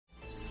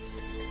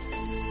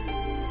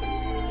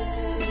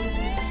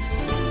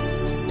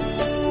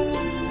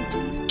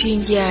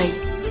Truyện dài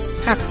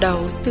Hạt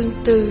đậu tương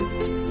tư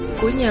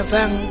của nhà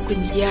văn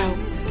Quỳnh Giao,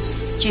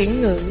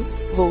 chuyển ngữ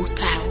Vũ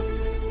Thảo.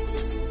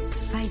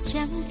 Phải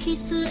chăng khi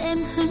xưa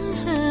em hững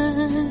hờ,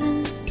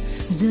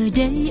 giờ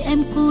đây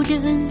em cô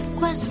đơn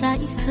quá dại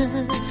khờ.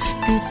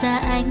 Từ xa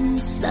anh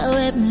sao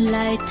em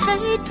lại thấy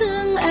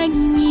thương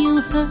anh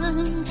nhiều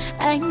hơn,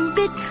 anh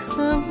biết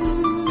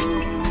không?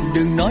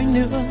 Đừng nói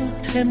nữa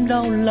thêm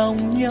đau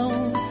lòng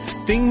nhau,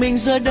 tình mình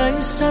giờ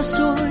đây xa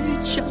xôi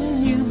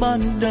chẳng như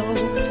ban đầu.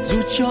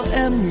 Dù cho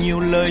em nhiều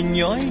lời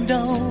nhói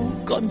đau,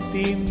 con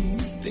tim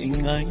tình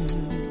anh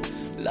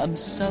làm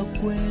sao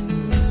quên.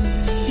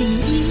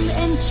 Tình yêu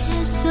em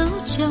che giấu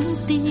trong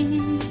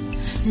tim,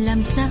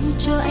 làm sao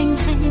cho anh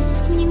hay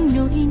những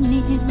nỗi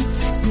niềm.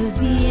 Giờ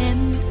vì em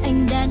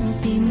anh đang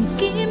tìm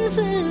kiếm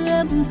dư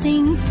âm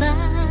tình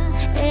pha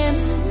em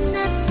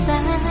nát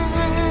tan.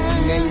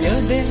 Ngày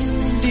nhớ đêm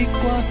đi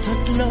qua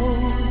thật lâu,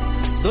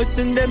 rồi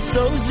từng đêm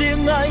sâu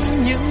riêng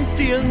anh những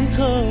tiếng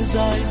thở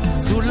dài.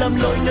 Dù lầm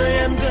lỗi nơi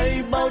em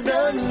gây bao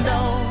đớn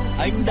đau,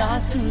 anh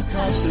đã thứ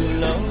tha từ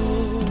lâu.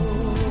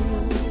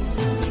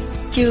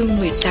 Chương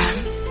 18.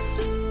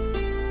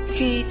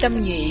 Khi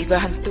Tâm Nhụy và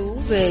Hành Tú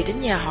về đến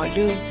nhà họ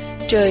Lương,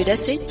 trời đã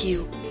xế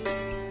chiều.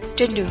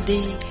 Trên đường đi,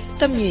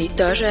 Tâm Nhụy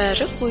tỏ ra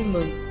rất vui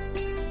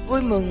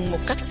mừng một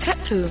cách khác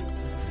thường.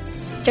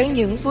 Chẳng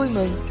những vui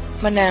mừng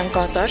mà nàng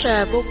còn tỏ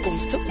ra vô cùng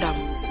xúc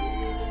động.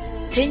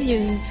 Thế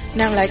nhưng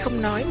nàng lại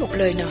không nói một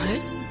lời nào hết,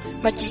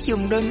 mà chỉ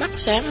dùng đôi mắt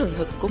sáng hừng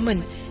hực của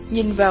mình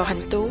nhìn vào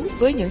Hành Tú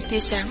với những tia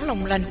sáng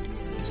long lanh.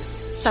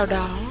 Sau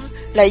đó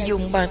lại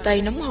dùng bàn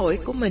tay nóng hổi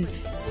của mình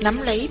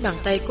nắm lấy bàn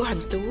tay của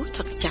Hành Tú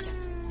thật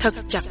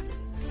chặt.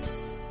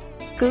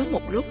 Cứ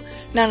một lúc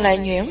nàng lại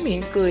nhoẻn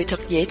miệng cười thật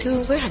dễ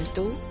thương với Hành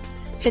Tú,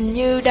 hình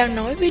như đang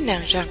nói với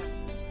nàng rằng: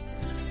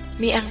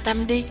 "Mi an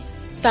tâm đi,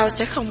 tao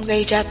sẽ không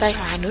gây ra tai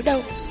họa nữa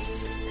đâu."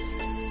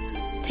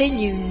 Thế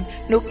nhưng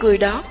nụ cười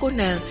đó của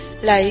nàng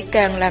lại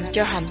càng làm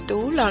cho Hành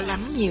Tú lo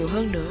lắng nhiều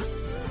hơn nữa.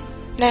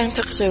 Nàng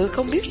thật sự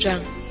không biết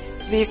rằng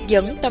việc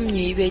dẫn Tâm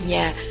Nhụy về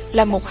nhà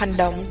là một hành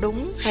động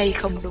đúng hay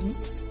không đúng.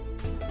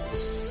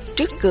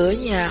 Trước cửa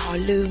nhà họ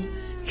Lương,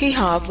 khi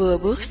họ vừa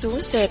bước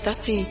xuống xe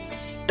taxi,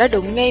 đã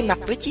đụng ngay mặt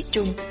với Chí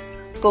Trung,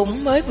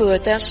 cũng mới vừa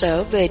tan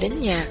sở về đến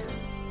nhà.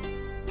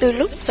 Từ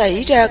lúc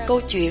xảy ra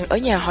câu chuyện ở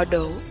nhà họ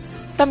Đỗ,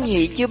 Tâm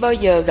Nhụy chưa bao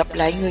giờ gặp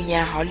lại người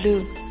nhà họ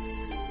Lương.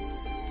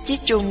 Chí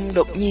Trung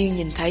đột nhiên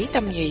nhìn thấy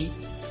Tâm Nhụy,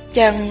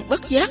 chàng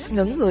bất giác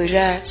ngẩng người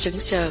ra sững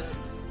sờ.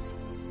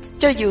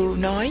 Cho dù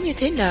nói như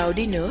thế nào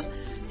đi nữa,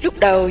 lúc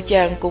đầu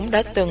chàng cũng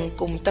đã từng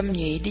cùng Tâm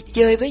Nhụy đi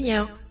chơi với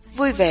nhau,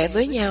 vui vẻ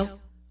với nhau.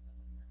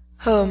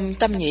 Hôm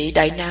Tâm Nhụy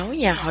đại náo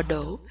nhà họ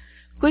Đỗ,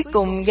 cuối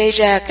cùng gây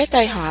ra cái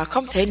tai họa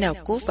không thể nào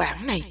cứu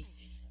vãn này,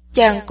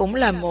 chàng cũng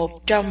là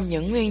một trong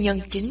những nguyên nhân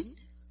chính.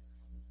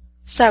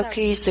 Sau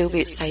khi sự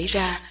việc xảy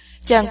ra,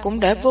 chàng cũng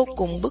đã vô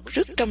cùng bứt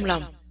rứt trong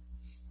lòng.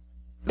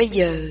 Bây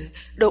giờ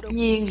đột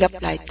nhiên gặp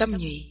lại Tâm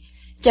Nhụy,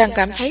 chàng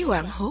cảm thấy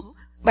hoảng hốt,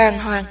 bàng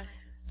hoàng,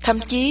 thậm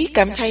chí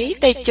cảm thấy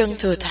tay chân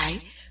thừa thãi,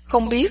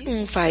 không biết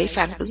phải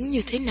phản ứng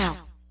như thế nào.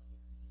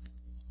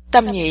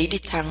 Tâm Nhụy đi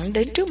thẳng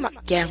đến trước mặt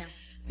chàng,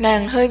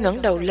 nàng hơi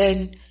ngẩng đầu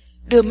lên,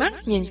 đưa mắt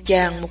nhìn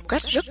chàng một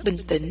cách rất bình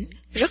tĩnh,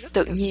 rất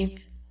tự nhiên,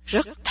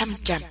 rất thâm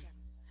trầm.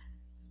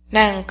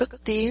 Nàng cất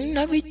tiếng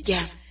nói với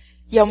chàng,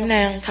 giọng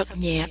nàng thật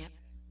nhẹ: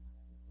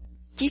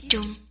 "Chí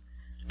Trung,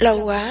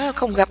 lâu quá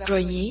không gặp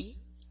rồi nhỉ?"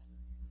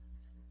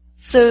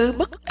 Sự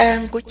bất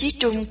an của Chí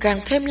Trung càng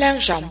thêm lan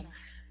rộng.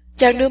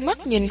 Chàng đưa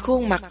mắt nhìn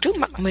khuôn mặt trước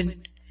mặt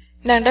mình.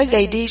 Nàng đã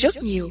gầy đi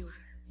rất nhiều,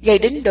 gầy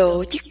đến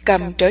độ chiếc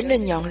cằm trở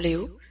nên nhọn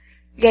liễu,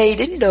 gầy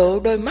đến độ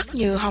đôi mắt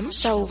như hóm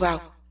sâu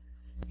vào,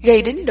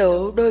 gầy đến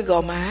độ đôi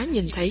gò má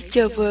nhìn thấy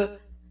chơ vơ.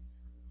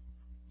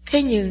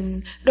 Thế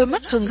nhưng đôi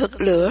mắt hừng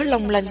hực lửa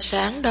long lanh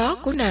sáng đó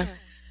của nàng,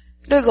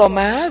 đôi gò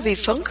má vì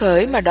phấn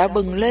khởi mà đỏ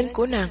bừng lên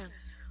của nàng,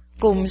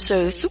 cùng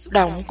sự xúc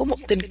động của một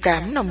tình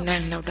cảm nồng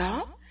nàn nào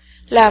đó,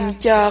 làm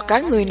cho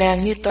cả người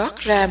nàng như toát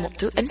ra một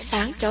thứ ánh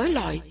sáng chói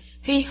lọi,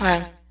 huy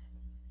hoàng.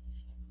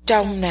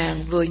 Trong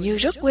nàng vừa như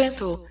rất quen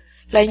thuộc,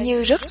 lại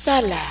như rất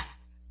xa lạ.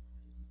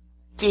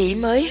 Chỉ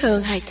mới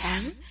hơn 2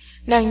 tháng,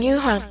 nàng như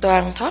hoàn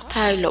toàn thoát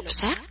thai lột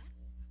xác.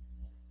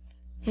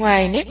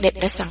 Ngoài nét đẹp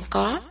đã sẵn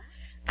có,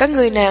 cả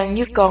người nàng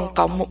như còn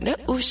cộng một nét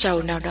u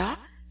sầu nào đó,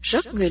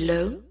 rất người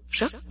lớn,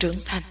 rất trưởng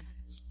thành.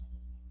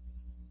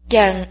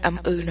 Chàng ậm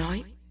ừ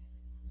nói: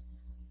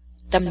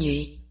 "Tâm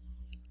Nhụy,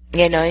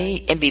 nghe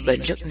nói em bị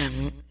bệnh rất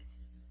nặng.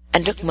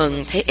 Anh rất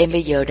mừng thấy em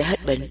bây giờ đã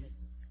hết bệnh."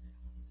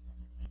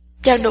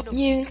 Chàng đột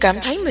nhiên cảm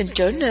thấy mình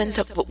trở nên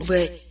thật vụng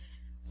về.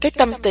 Cái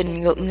tâm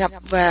tình ngượng ngập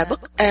và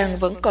bất an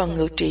vẫn còn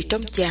ngự trị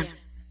trong chàng.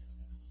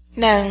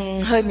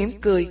 Nàng hơi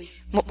mỉm cười,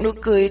 một nụ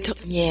cười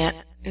thật nhẹ.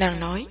 Nàng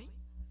nói: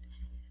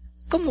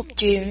 "Có một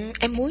chuyện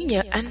em muốn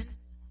nhờ anh."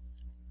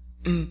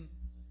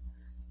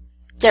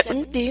 Chàng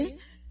ứng tiếng,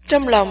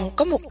 trong lòng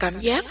có một cảm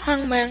giác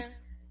hoang mang.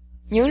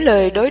 Những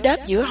lời đối đáp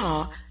giữa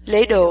họ,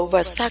 lễ độ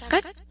và xa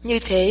cách, như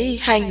thể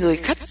hai người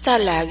khách xa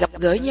lạ gặp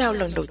gỡ nhau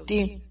lần đầu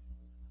tiên.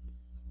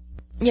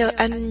 "Nhờ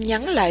anh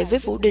nhắn lại với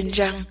Vũ Đình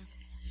rằng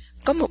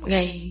Có một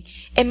ngày,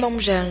 em mong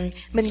rằng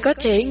mình có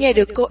thể nghe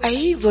được cô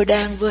ấy vừa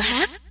đàn vừa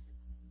hát.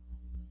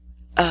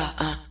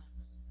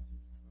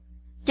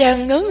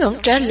 Chàng ngớ ngẩn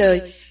trả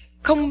lời,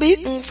 không biết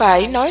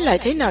phải nói lại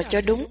thế nào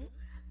cho đúng.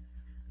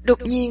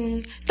 Đột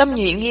nhiên, Tâm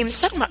Nhụy nghiêm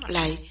sắc mặt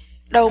lại,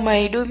 đầu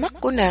mày đuôi mắt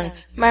của nàng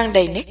mang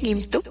đầy nét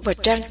nghiêm túc và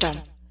trang trọng.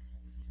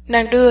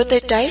 Nàng đưa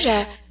tay trái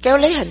ra kéo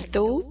lấy Hạnh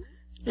Tú,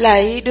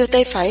 lại đưa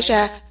tay phải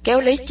ra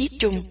kéo lấy Chí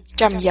Trung,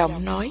 trầm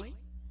giọng nói: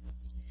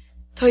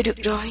 Thôi được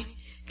rồi,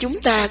 chúng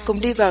ta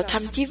cùng đi vào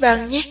thăm Chí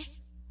Văn nhé.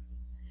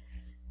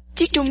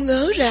 Chí Trung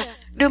ngớ ra,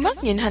 đưa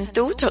mắt nhìn Hạnh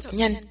Tú thật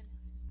nhanh.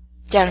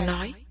 Chàng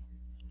nói: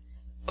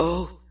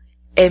 Ồ,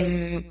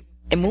 em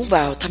muốn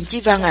vào thăm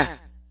Chí Văn à?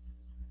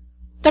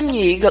 Tâm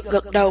Nhụy gật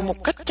gật đầu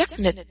một cách chắc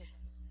nịch.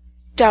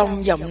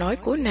 Trong giọng nói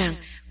của nàng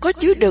có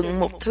chứa đựng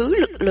một thứ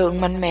lực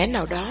lượng mạnh mẽ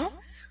nào đó,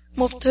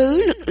 một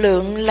thứ lực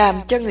lượng làm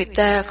cho người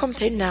ta không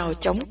thể nào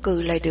chống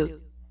cự lại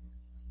được.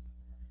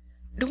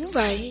 Đúng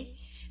vậy,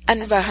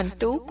 anh và Hạnh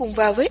Tú cùng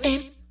vào với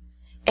em.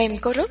 Em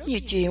có rất nhiều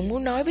chuyện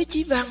muốn nói với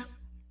Chí Văn.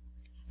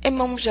 Em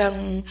mong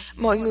rằng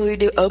mọi người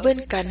đều ở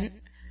bên cạnh.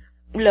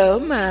 Lỡ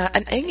mà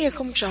anh ấy nghe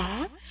không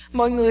rõ,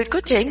 mọi người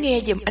có thể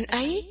nghe giùm anh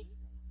ấy.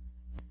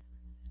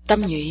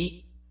 Tâm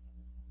Nhụy.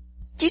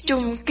 Chí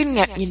Trung kinh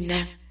ngạc nhìn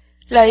nàng,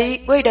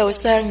 lại quay đầu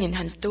sang nhìn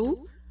Hạnh Tú.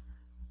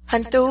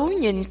 Hạnh Tú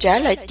nhìn trả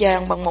lại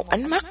chàng bằng một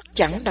ánh mắt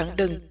chẳng đặng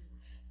đừng.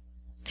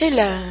 Thế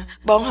là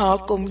bọn họ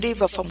cùng đi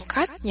vào phòng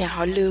khách nhà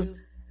họ Lương.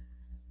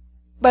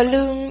 Bà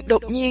Lương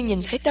đột nhiên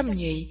nhìn thấy Tâm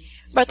Nhụy,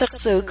 bà thật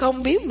sự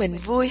không biết mình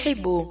vui hay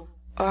buồn,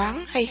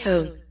 oán hay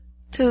hờn,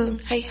 thương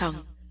hay hận.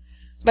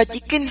 Bà chỉ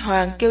kinh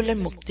hoàng kêu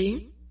lên một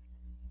tiếng: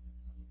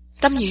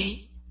 Tâm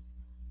Nhụy!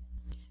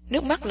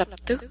 Nước mắt lập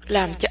tức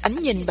làm cho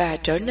ánh nhìn bà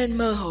trở nên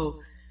mơ hồ.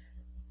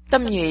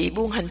 Tâm Nhụy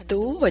buông Hạnh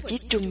Tú và Chí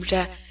Trung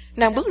ra,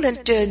 nàng bước lên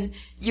trên,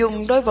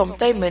 dùng đôi vòng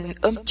tay mình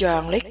ôm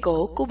tròn lấy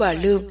cổ của bà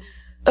Lương,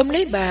 ôm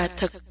lấy bà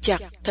thật chặt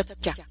thật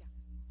chặt.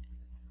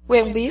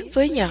 Quen biết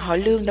với nhà họ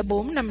Lương đã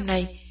 4 năm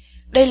nay,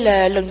 đây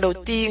là lần đầu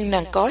tiên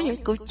nàng có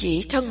những cử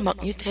chỉ thân mật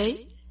như thế.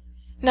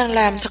 Nàng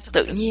làm thật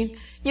tự nhiên,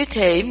 như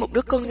thể một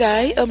đứa con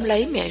gái ôm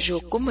lấy mẹ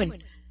ruột của mình.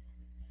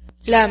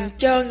 Làm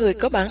cho người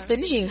có bản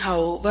tính hiền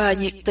hậu và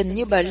nhiệt tình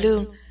như bà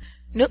Lương,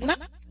 nước mắt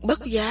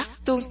bất giác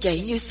tuôn chảy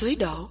như suối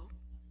đổ.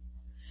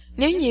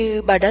 Nếu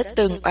như bà đã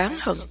từng oán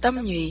hận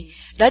Tâm Nhụy,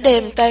 đã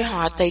đem tai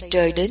họa tày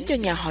trời đến cho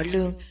nhà họ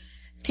Lương,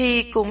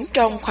 thì cũng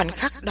trong khoảnh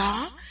khắc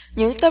đó,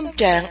 những tâm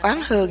trạng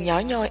oán hờn nhỏ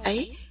nhoi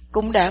ấy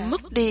cũng đã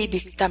mất đi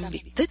biệt tâm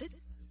biệt tích.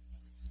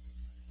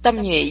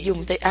 Tâm Nhụy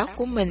dùng tay áo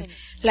của mình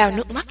lau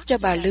nước mắt cho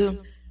bà Lương.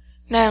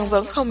 Nàng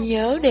vẫn không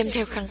nhớ đem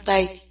theo khăn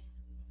tay.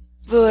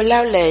 Vừa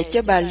lau lệ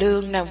cho bà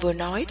Lương, nàng vừa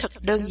nói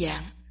thật đơn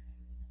giản: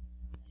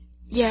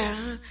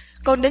 Dạ,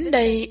 con đến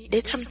đây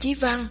để thăm Chí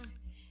Văn.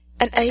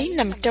 Anh ấy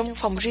nằm trong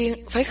phòng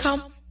riêng, phải không?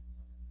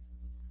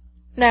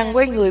 Nàng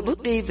quay người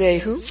bước đi về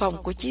hướng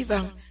phòng của Chí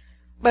Văn.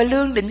 Bà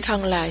Lương định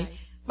thần lại,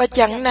 bà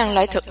chặn nàng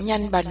lại thật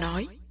nhanh, bà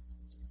nói: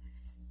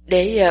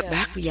 Để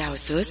bác vào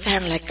sửa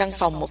sang lại căn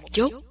phòng một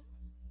chút.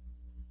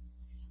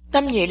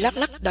 Tâm Nhụy lắc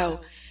lắc đầu,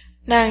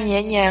 nàng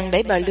nhẹ nhàng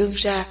đẩy bà Lương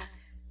ra,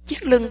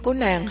 chiếc lưng của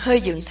nàng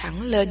hơi dựng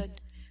thẳng lên,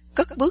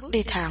 cất bước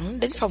đi thẳng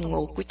đến phòng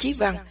ngủ của Chí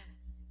Văn.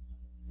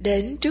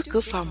 Đến trước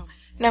cửa phòng,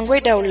 nàng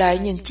quay đầu lại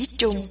nhìn Chí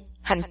Trung,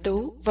 Hạnh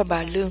Tú và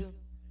bà Lương.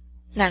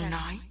 Nàng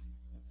nói: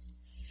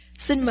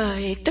 Xin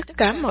mời tất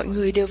cả mọi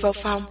người đều vào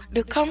phòng,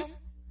 được không?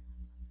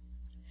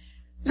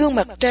 Gương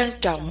mặt trang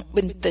trọng,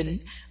 bình tĩnh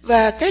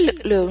và cái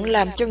lực lượng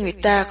làm cho người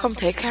ta không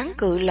thể kháng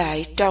cự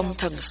lại trong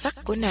thần sắc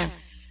của nàng,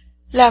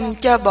 làm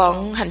cho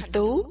bọn Hạnh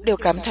Tú đều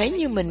cảm thấy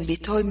như mình bị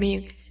thôi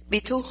miên, bị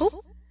thu hút.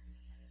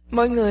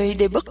 Mọi người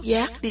đều bất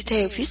giác đi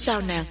theo phía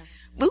sau nàng,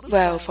 bước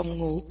vào phòng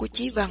ngủ của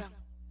Chí Văn.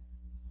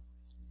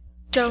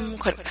 Trong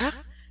khoảnh khắc,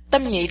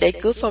 Tâm Nhụy đẩy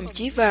cửa phòng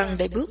Chí Văn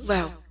để bước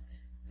vào.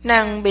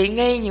 Nàng bị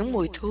ngay những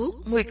mùi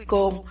thuốc, mùi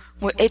cồn,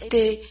 mùi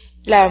ete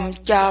làm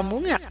cho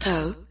muốn ngạt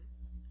thở.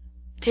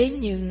 Thế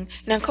nhưng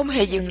nàng không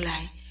hề dừng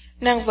lại,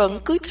 nàng vẫn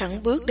cứ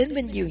thẳng bước đến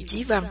bên giường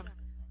Chí Văn.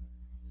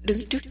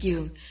 Đứng trước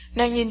giường,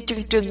 nàng nhìn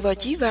trừng trừng vào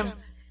Chí Văn,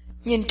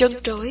 nhìn trân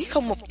trối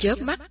không một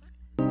chớp mắt.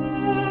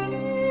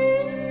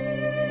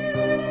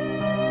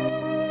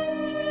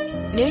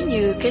 Nếu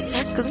như cái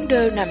xác cứng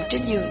đơ nằm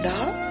trên giường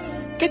đó,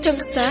 cái thân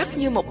xác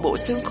như một bộ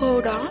xương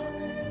khô đó,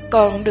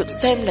 còn được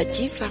xem là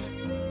Chí Văn.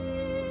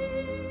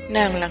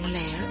 Nàng lặng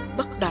lẽ,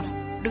 bất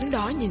động, đứng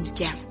đó nhìn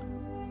chàng.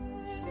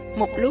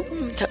 Một lúc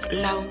thật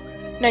lâu,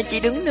 nàng chỉ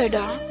đứng nơi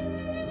đó.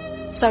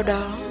 Sau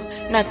đó,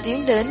 nàng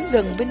tiến đến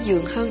gần bên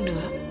giường hơn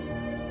nữa.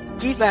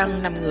 Chí Văn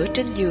nằm ngửa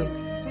trên giường,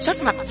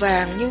 sắc mặt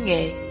vàng như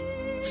nghệ,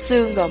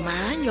 xương gò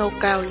má nhô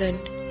cao lên,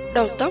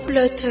 đầu tóc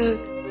lơ thơ,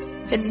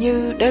 hình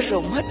như đã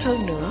rụng hết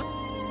hơn nữa.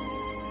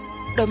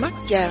 Đôi mắt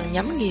chàng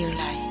nhắm nghiền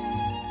lại,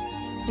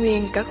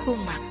 nguyên cả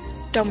khuôn mặt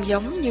trông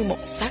giống như một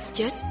xác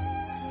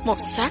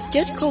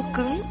chết khô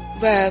cứng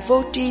và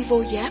vô tri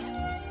vô giác,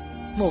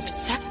 một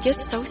xác chết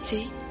xấu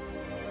xí.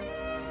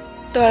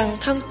 Toàn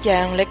thân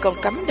chàng lại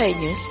còn cắm đầy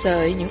những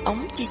sợi, những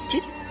ống chi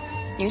chít,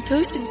 những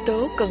thứ sinh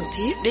tố cần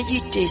thiết để duy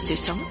trì sự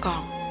sống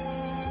còn.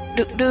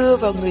 được đưa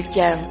vào người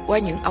chàng qua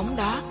những ống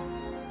đó.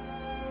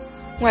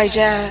 Ngoài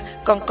ra,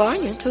 còn có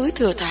những thứ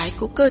thừa thải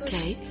của cơ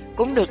thể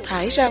cũng được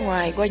thải ra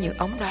ngoài qua những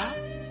ống đó.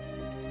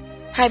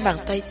 Hai bàn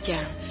tay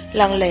chàng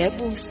lặng lẽ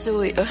buông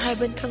xuôi ở hai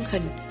bên thân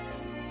hình,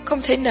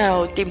 không thể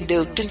nào tìm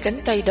được trên cánh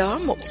tay đó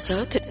một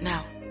xớ thịt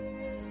nào.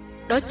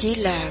 Đó chỉ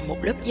là một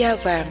lớp da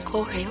vàng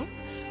khô héo,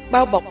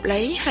 bao bọc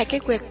lấy hai cái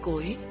que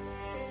củi.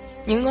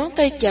 Những ngón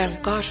tay chàng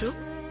co rút,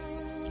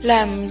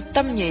 làm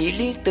Tâm Nhụy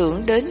liên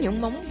tưởng đến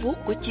những móng vuốt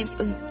của chim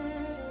ưng.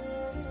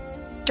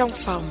 Trong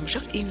phòng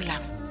rất yên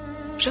lặng,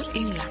 rất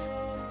yên lặng.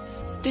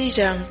 Tuy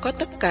rằng có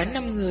tất cả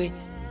 5 người,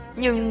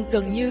 nhưng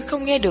gần như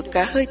không nghe được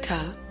cả hơi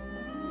thở.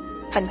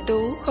 Hạnh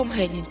Tú không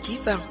hề nhìn Chí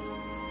Văn.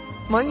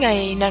 Mỗi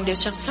ngày nàng đều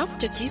săn sóc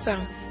cho Chí Văn,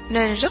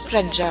 nên rất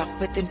rành rọt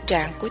về tình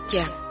trạng của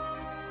chàng.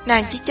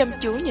 Nàng chỉ chăm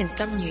chú nhìn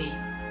Tâm Nhụy.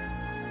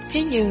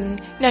 Thế nhưng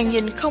nàng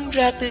nhìn không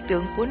ra tư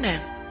tưởng của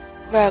nàng,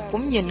 và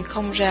cũng nhìn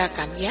không ra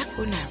cảm giác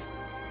của nàng.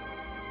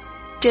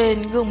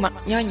 Trên gương mặt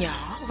nho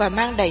nhỏ và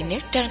mang đầy nét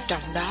trang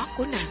trọng đó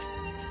của nàng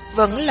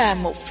vẫn là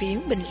một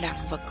phiến bình lặng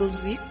và cương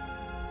quyết.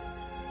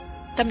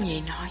 Tâm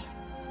Nhụy nói: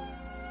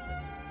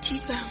 Chí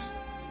Văn,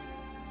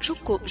 rốt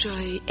cuộc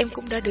rồi em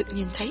cũng đã được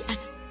nhìn thấy anh.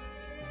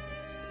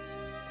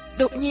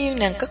 Đột nhiên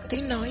nàng cất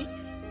tiếng nói,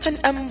 thanh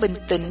âm bình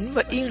tĩnh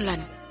và yên lành,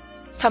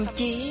 thậm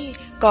chí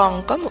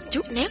còn có một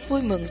chút nét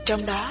vui mừng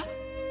trong đó.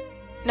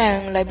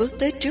 Nàng lại bước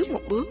tới trước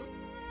một bước,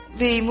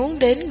 vì muốn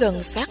đến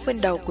gần sát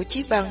bên đầu của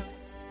Chí Văn.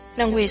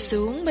 Nàng quỳ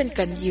xuống bên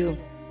cạnh giường.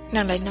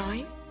 Nàng lại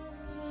nói: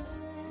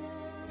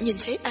 Nhìn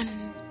thấy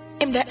anh,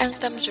 em đã an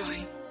tâm rồi.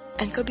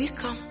 Anh có biết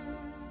không,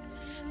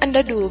 anh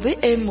đã đùa với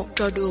em một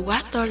trò đùa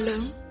quá to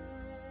lớn.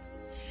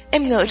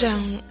 Em ngờ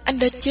rằng anh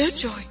đã chết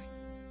rồi.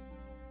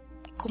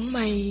 Cũng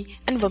may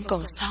anh vẫn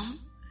còn sống.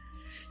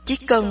 Chỉ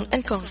cần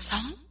anh còn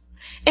sống,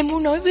 em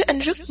muốn nói với anh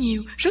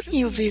rất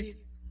nhiều việc.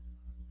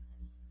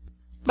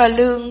 Bà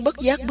Lương bất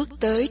giác bước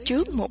tới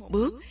trước một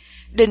bước,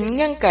 định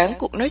ngăn cản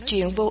cuộc nói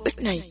chuyện vô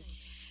ích này.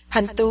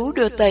 Hạnh Tú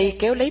đưa tay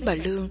kéo lấy bà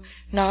Lương,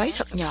 nói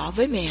thật nhỏ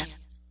với mẹ: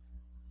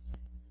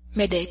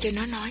 Mẹ để cho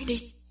nó nói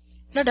đi,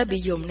 nó đã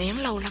bị dồn nén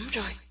lâu lắm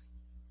rồi.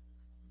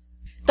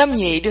 Tâm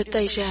Nhụy đưa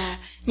tay ra,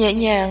 nhẹ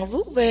nhàng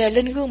vuốt ve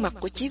lên gương mặt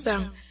của Chí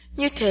Văn,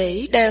 như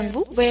thể đang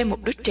vuốt ve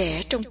một đứa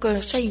trẻ trong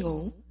cơn say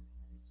ngủ.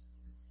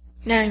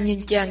 Nàng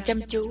nhìn chàng chăm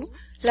chú,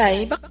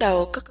 lại bắt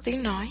đầu cất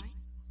tiếng nói: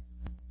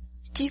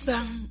 Chí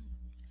Văn,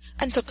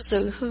 anh thật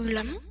sự hư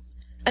lắm.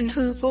 Anh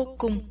hư vô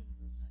cùng.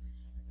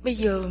 Bây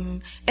giờ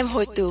em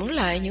hồi tưởng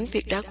lại những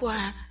việc đã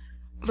qua,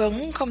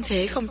 vẫn không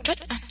thể không trách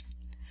anh,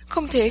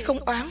 không thể không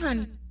oán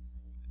anh.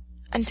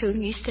 Anh thử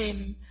nghĩ xem,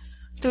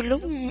 từ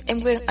lúc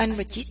em quen anh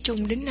và Chí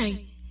Trung đến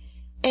nay,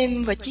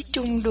 em và Chí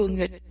Trung đùa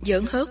nghịch,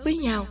 giỡn hớt với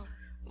nhau,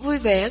 vui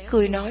vẻ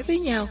cười nói với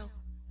nhau.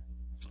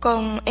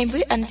 Còn em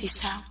với anh thì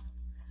sao?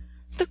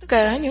 Tất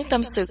cả những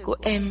tâm sự của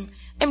em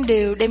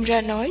đều đem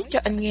ra nói cho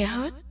anh nghe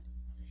hết.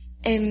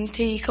 Em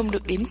thi không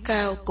được điểm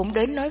cao cũng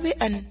đến nói với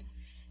anh.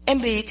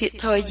 Em bị thiệt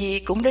thòi gì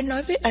cũng đến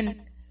nói với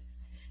anh.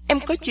 Em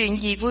có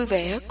chuyện gì vui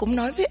vẻ cũng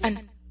nói với anh.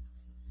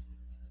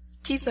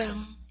 Chí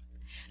Văn,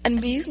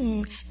 anh biết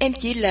em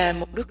chỉ là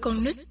một đứa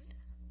con nít.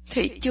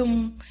 Thủy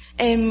chung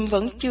em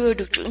vẫn chưa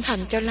được trưởng thành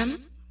cho lắm.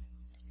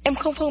 Em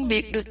không phân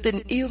biệt được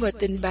tình yêu và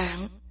tình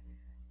bạn.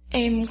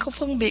 Em không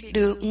phân biệt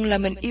được là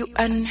mình yêu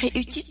anh hay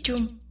yêu Chí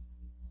Trung.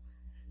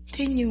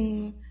 Thế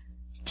nhưng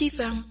Chí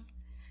Văn,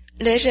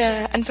 lẽ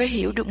ra anh phải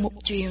hiểu được một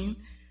chuyện,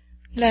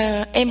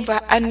 là em và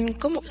anh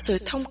có một sự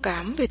thông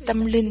cảm về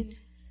tâm linh,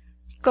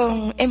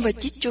 còn em và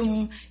Chí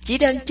Trung chỉ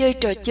đang chơi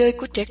trò chơi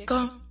của trẻ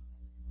con.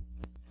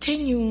 Thế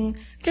nhưng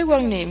cái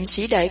quan niệm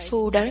sĩ đại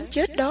phu đáng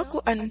chết đó của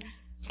anh,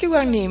 cái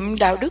quan niệm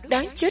đạo đức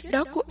đáng chết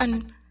đó của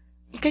anh,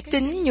 cái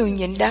tính nhường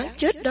nhịn đáng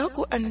chết đó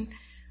của anh,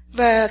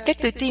 và cái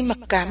tự ti mặc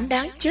cảm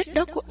đáng chết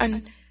đó của anh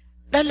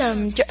đã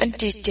làm cho anh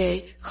trì trệ,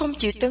 không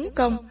chịu tấn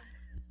công,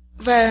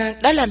 và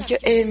đã làm cho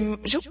em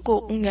rút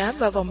cuộc ngã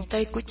vào vòng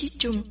tay của Chí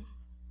Trung.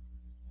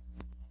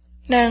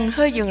 Nàng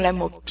hơi dừng lại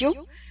một chút,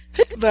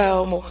 hít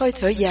vào một hơi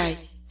thở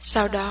dài,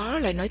 sau đó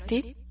lại nói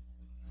tiếp.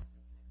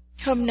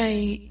 Hôm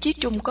nay Chí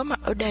Trung có mặt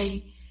ở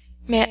đây,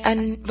 mẹ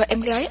anh và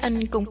em gái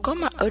anh cũng có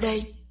mặt ở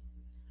đây.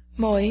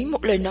 Mỗi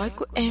một lời nói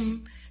của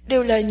em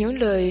đều là những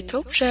lời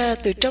thốt ra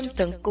từ trong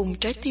tận cùng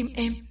trái tim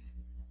em.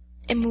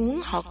 Em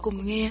muốn họ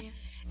cùng nghe,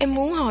 em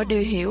muốn họ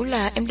đều hiểu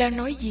là em đang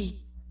nói gì.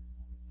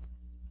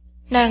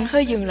 Nàng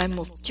hơi dừng lại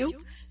một chút,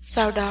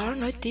 sau đó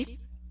nói tiếp.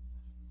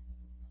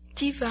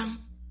 Chí Văn,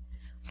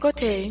 có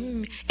thể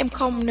em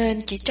không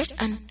nên chỉ trách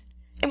anh,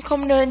 em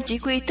không nên chỉ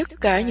quy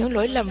tất cả những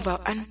lỗi lầm vào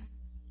anh.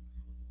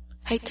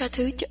 Hãy tha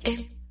thứ cho em,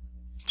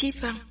 Chí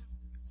Văn.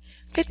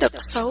 Cái tật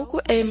xấu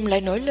của em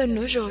lại nổi lên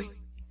nữa rồi.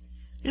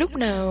 Lúc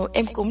nào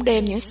em cũng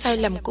đem những sai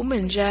lầm của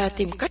mình ra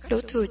tìm cách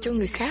đổ thừa cho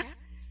người khác,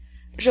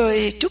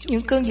 rồi trút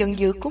những cơn giận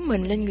dữ của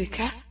mình lên người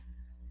khác.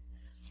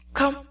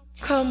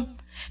 Không,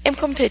 em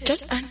không thể trách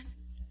anh.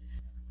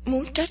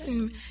 Muốn trách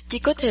chỉ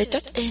có thể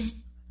trách em.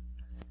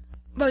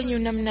 Bao nhiêu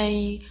năm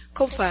nay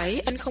không phải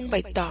anh không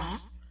bày tỏ,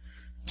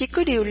 chỉ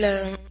có điều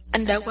là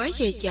anh đã quá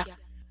dè dặt,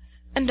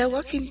 anh đã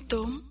quá khiêm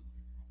tốn.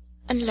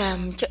 Anh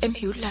làm cho em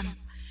hiểu lầm,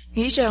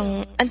 nghĩ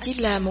rằng anh chỉ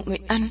là một người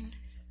anh,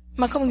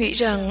 mà không nghĩ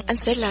rằng anh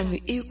sẽ là người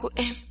yêu của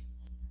em.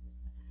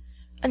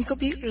 Anh có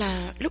biết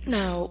là lúc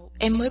nào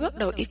em mới bắt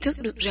đầu ý thức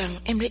được rằng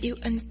em đã yêu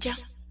anh chăng?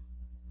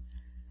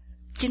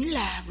 Chính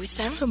là buổi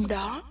sáng hôm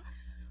đó,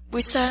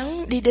 buổi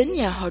sáng đi đến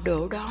nhà họ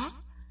Đỗ đó.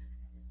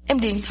 Em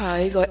điện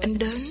thoại gọi anh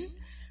đến.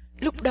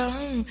 Lúc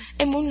đó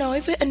em muốn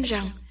nói với anh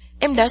rằng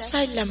em đã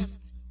sai lầm.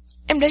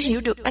 Em đã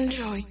hiểu được anh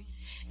rồi.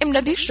 Em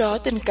đã biết rõ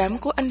tình cảm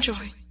của anh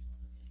rồi.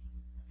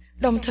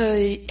 Đồng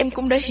thời em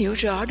cũng đã hiểu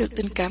rõ được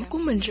tình cảm của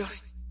mình rồi.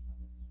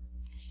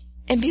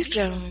 Em biết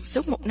rằng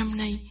suốt 1 năm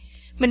nay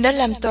mình đã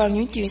làm toàn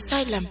những chuyện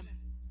sai lầm.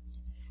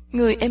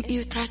 Người em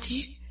yêu tha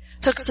thiết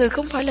thật sự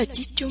không phải là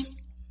Chí Trung,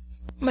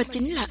 mà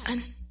chính là anh.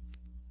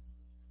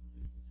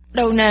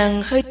 Đầu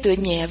nàng hơi tựa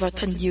nhẹ vào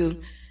thành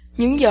giường,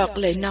 những giọt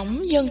lệ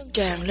nóng dâng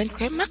tràn lên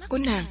khóe mắt của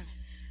nàng.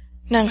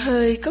 Nàng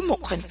hơi có một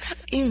khoảnh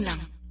khắc yên lặng.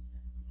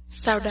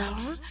 Sau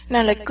đó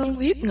nàng lại cương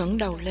quyết ngẩng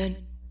đầu lên.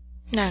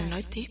 Nàng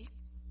nói tiếp: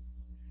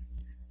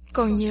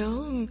 Còn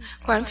nhớ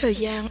khoảng thời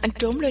gian anh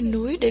trốn lên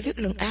núi để viết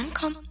luận án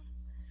không?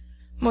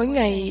 Mỗi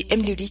ngày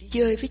em đều đi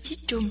chơi với Chí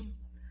Trung.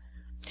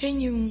 Thế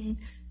nhưng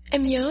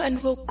em nhớ anh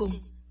vô cùng,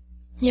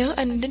 nhớ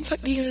anh đến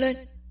phát điên lên.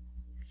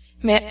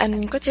 Mẹ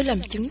anh có thể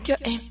làm chứng cho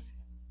em.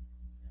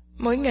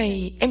 Mỗi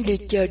ngày em đều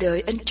chờ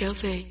đợi anh trở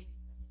về.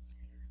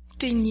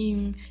 Tuy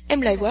nhiên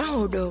em lại quá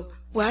hồ đồ,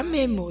 quá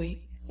mê muội,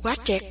 quá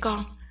trẻ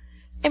con.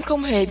 Em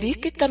không hề biết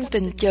cái tâm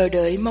tình chờ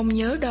đợi mong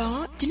nhớ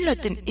đó chính là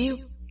tình yêu.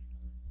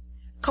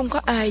 Không có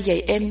ai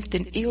dạy em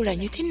tình yêu là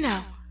như thế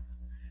nào.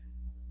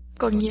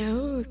 Còn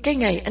nhớ cái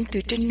ngày anh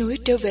từ trên núi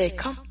trở về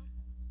không?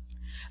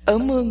 Ở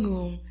mưa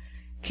nguồn,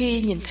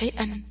 khi nhìn thấy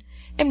anh,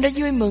 em đã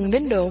vui mừng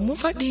đến độ muốn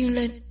phát điên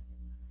lên.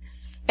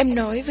 Em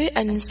nói với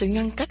anh sự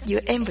ngăn cách giữa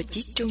em và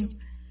Chí Trung.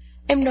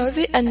 Em nói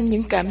với anh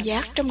những cảm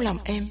giác trong lòng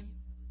em.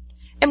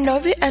 Em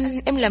nói với anh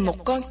em là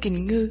một con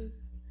kình ngư.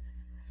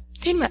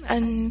 Thế mà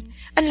anh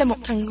là một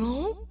thằng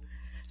ngố.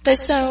 Tại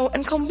sao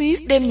anh không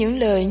biết đem những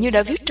lời như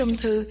đã viết trong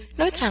thư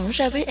nói thẳng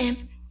ra với em?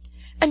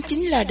 Anh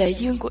chính là đại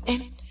dương của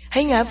em.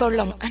 Hãy ngã vào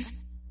lòng anh.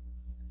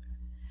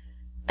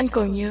 Anh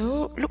còn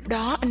nhớ lúc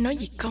đó anh nói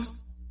gì không?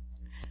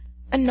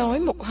 Anh nói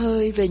một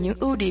hơi về những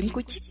ưu điểm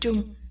của Chí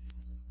Trung,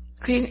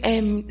 khuyên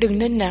em đừng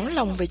nên nản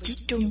lòng về Chí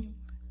Trung.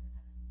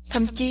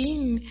 Thậm chí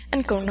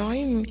anh còn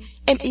nói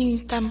em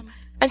yên tâm,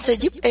 anh sẽ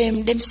giúp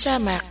em đem sa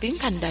mạc biến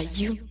thành đại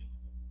dương.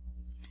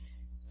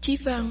 Chí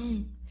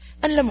Văn,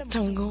 anh là một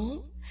thằng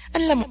ngố.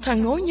 Anh là một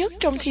thằng ngố nhất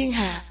trong thiên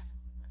hạ.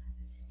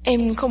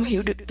 Em không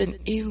hiểu được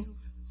tình yêu.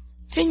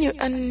 Thế như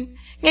anh,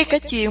 ngay cả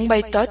chuyện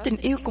bày tỏ tình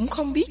yêu cũng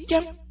không biết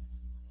chăng?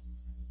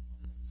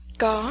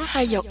 Có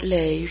 2 giọt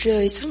lệ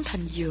rơi xuống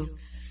thành giường.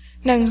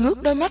 Nàng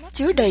ngước đôi mắt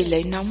chứa đầy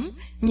lệ nóng,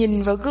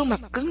 nhìn vào gương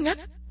mặt cứng ngắc,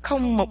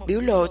 không một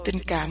biểu lộ tình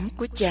cảm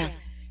của chàng.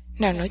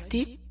 Nàng nói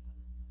tiếp: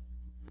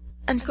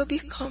 Anh có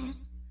biết không?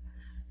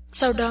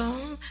 Sau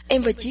đó,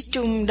 em và Chí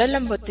Trung đã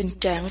lâm vào tình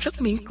trạng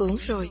rất miễn cưỡng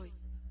rồi.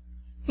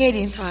 Nghe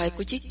điện thoại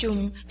của Chí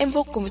Trung, em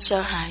vô cùng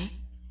sợ hãi.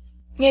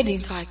 Nghe điện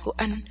thoại của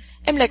anh,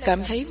 em lại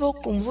cảm thấy vô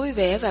cùng vui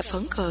vẻ và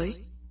phấn khởi.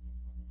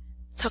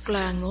 Thật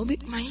là ngố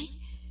biết mấy,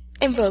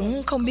 em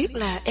vẫn không biết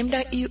là em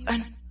đang yêu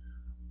anh.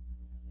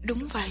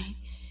 Đúng vậy,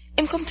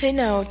 em không thể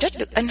nào trách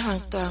được anh hoàn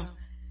toàn.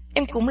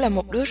 Em cũng là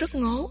một đứa rất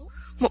ngố,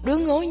 một đứa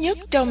ngố nhất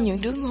trong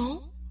những đứa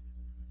ngố.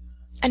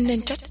 Anh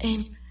nên trách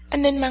em,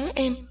 anh nên mắng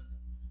em.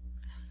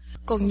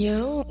 Còn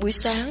nhớ buổi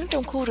sáng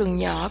trong khu rừng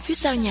nhỏ phía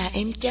sau nhà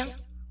em chăng?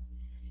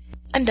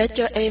 Anh đã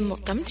cho em một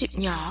tấm thiệp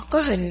nhỏ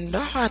có hình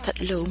đóa hoa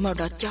thạch lựu màu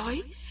đỏ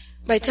chói.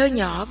 Bài thơ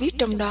nhỏ viết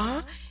trong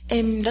đó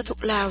em đã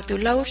thuộc lào từ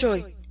lâu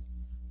rồi.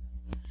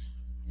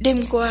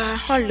 Đêm qua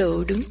hoa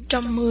lựu đứng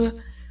trong mưa,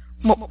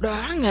 một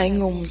đóa ngại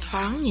ngùng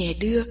thoáng nhẹ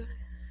đưa.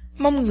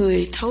 Mong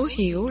người thấu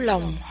hiểu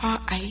lòng hoa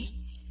ấy,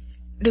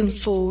 đừng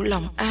phụ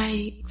lòng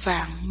ai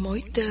vạn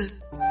mối tơ.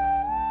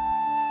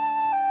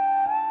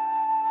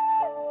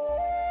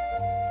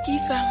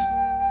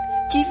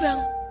 Chí Văn,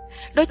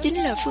 đó chính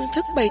là phương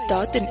thức bày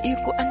tỏ tình yêu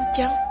của anh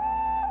chăng?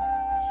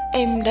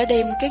 Em đã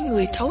đem cái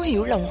người thấu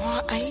hiểu lòng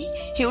hoa ấy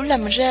hiểu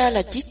lầm ra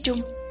là Chí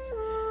Trung,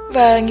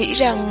 và nghĩ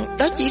rằng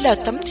đó chỉ là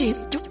tấm thiệp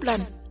chúc lành.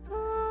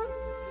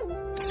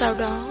 Sau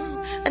đó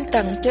anh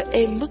tặng cho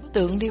em bức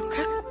tượng điêu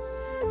khắc.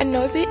 Anh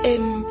nói với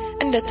em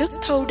anh đã thức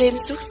thâu đêm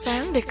suốt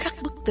sáng để khắc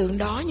bức tượng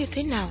đó như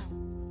thế nào.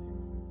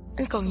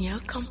 Anh còn nhớ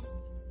không?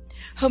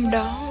 Hôm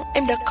đó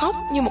em đã khóc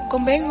như một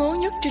con bé ngố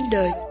nhất trên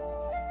đời.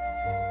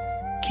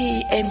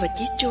 Khi em và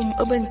Chí Trung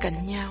ở bên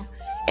cạnh nhau,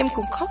 em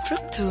cũng khóc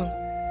rất thường.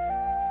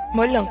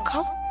 Mỗi lần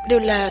khóc đều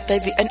là tại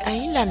vì anh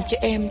ấy làm cho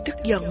em tức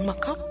giận mà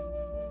khóc.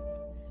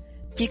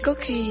 Chỉ có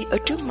khi ở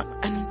trước mặt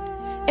anh,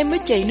 em mới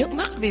chảy nước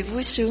mắt vì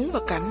vui sướng và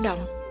cảm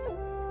động.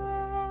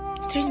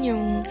 Thế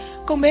nhưng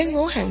con bé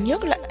ngố hạng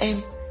nhất là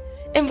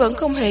em vẫn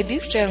không hề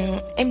biết rằng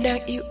em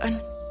đang yêu anh.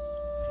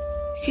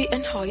 Khi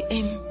anh hỏi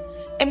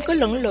em có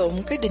lẫn lộn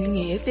cái định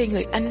nghĩa về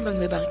người anh và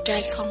người bạn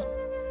trai không?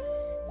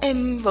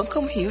 Em vẫn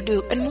không hiểu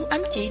được anh muốn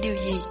ám chỉ điều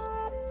gì.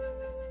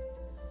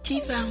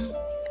 Chí Văn,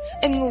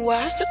 em ngu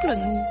quá sức là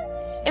ngu,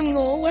 em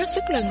ngố quá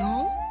sức là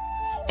ngố,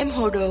 em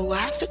hồ đồ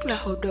quá sức là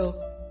hồ đồ.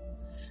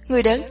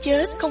 người đáng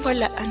chết không phải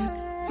là anh,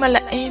 mà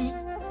là em.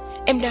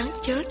 Em đáng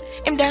chết,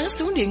 em đáng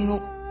xuống địa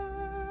ngục.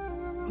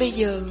 Bây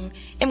giờ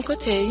em có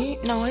thể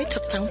nói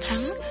thật thẳng thắn,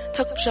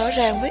 thật rõ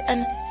ràng với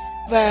anh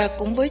và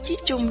cũng với Chí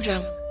Trung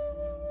rằng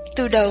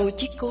từ đầu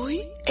chí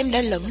cuối em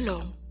đã lẫn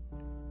lộn.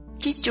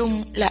 Chí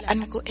Trung là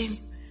anh của em,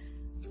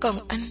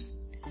 còn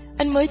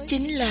anh mới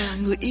chính là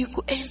người yêu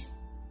của em.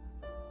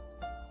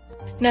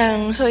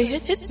 Nàng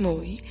hơi hít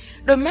mũi,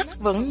 đôi mắt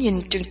vẫn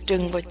nhìn trừng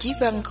trừng vào Chí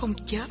Văn không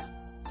chớp.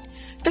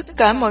 Tất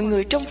cả mọi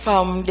người trong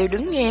phòng đều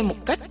đứng nghe một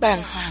cách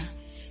bàng hoàng,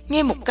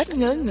 nghe một cách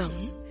ngớ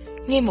ngẩn,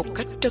 nghe một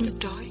cách trân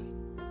trối.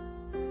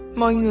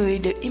 Mọi người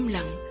đều im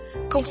lặng,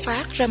 không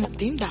phát ra một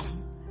tiếng động.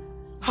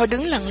 Họ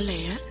đứng lặng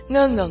lẽ,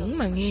 ngơ ngẩn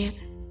mà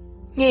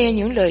nghe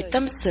những lời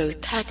tâm sự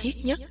tha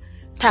thiết nhất,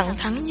 thẳng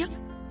thắn nhất,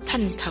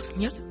 thành thật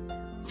nhất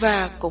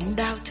và cũng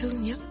đau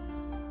thương nhất.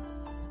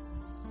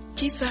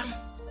 Chí Văn,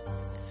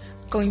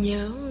 còn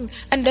nhớ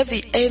anh đã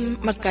vì em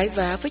mà cãi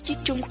vã với Chí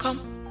Trung không?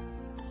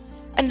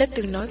 Anh đã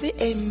từng nói với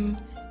em,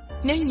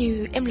 nếu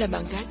như em là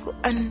bạn gái của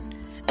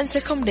anh sẽ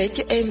không để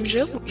cho em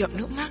rớt một giọt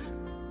nước mắt.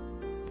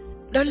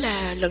 Đó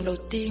là lần đầu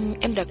tiên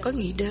em đã có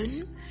nghĩ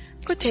đến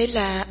có thể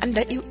là anh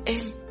đã yêu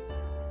em.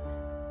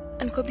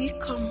 Anh có biết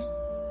không,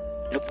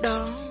 lúc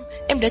đó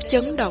em đã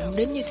chấn động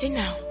đến như thế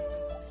nào.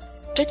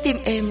 Trái tim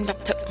em đập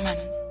thật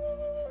mạnh.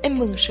 Em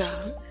mừng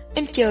rỡ,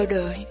 em chờ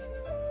đợi.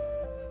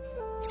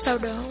 Sau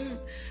đó,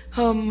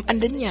 hôm anh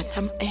đến nhà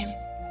thăm em,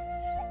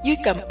 dưới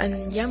cằm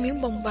anh dán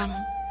miếng bông băng.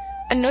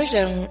 Anh nói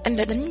rằng anh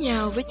đã đánh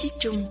nhau với Chí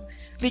Trung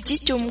vì Chí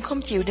Trung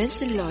không chịu đến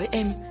xin lỗi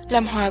em,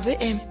 làm hòa với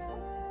em.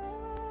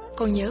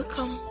 Còn nhớ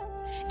không,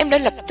 em đã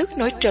lập tức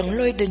nổi trận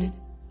lôi đình.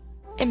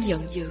 Em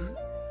giận dữ,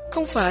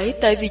 không phải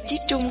tại vì Chí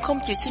Trung không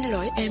chịu xin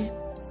lỗi em,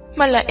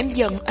 mà là em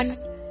giận anh.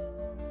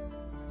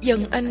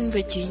 Giận anh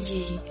về chuyện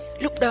gì,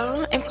 lúc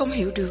đó em không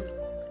hiểu được.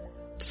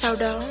 Sau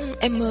đó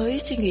em mới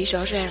suy nghĩ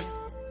rõ ràng.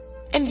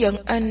 Em giận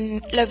anh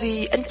là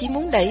vì anh chỉ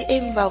muốn đẩy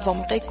em vào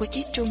vòng tay của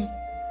Chí Trung.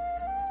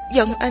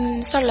 Giận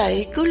anh sao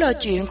lại cứ lo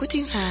chuyện của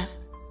thiên hạ.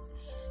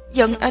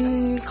 Giận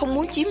anh không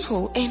muốn chiếm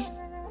hữu em.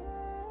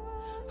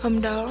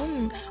 Hôm đó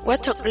quả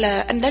thật là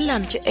anh đã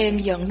làm cho em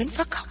giận đến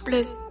phát khóc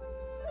lên.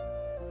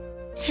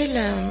 Thế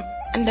là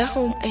anh đã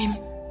hôn em.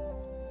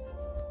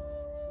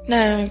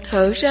 Nàng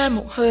thở ra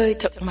một hơi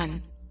thật mạnh,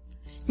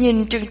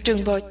 nhìn trừng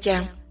trừng vào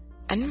chàng,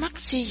 ánh mắt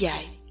si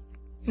dại.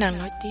 Nàng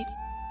nói tiếp,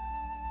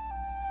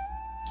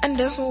 anh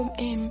đã hôn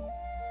em.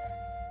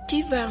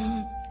 Chí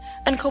Văn,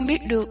 anh không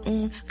biết được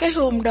cái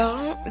hôn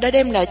đó đã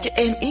đem lại cho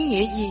em ý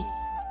nghĩa gì.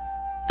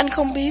 Anh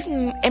không biết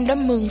em đã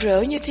mừng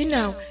rỡ như thế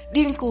nào,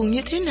 điên cuồng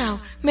như thế nào,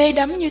 mê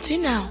đắm như thế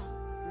nào.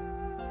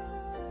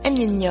 Em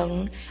nhìn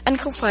nhận, anh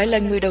không phải là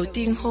người đầu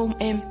tiên hôn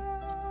em.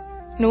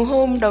 Nụ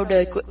hôn đầu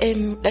đời của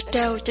em đã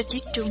trao cho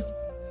Chí Trung.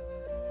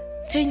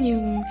 Thế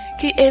nhưng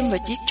khi em và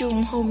Chí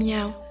Trung hôn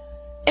nhau,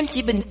 em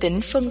chỉ bình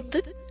tĩnh phân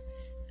tích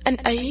anh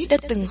ấy đã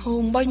từng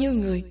hôn bao nhiêu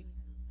người.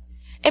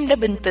 Em đã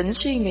bình tĩnh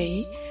suy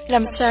nghĩ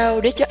làm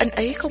sao để cho anh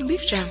ấy không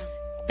biết rằng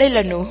đây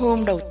là nụ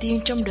hôn đầu tiên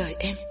trong đời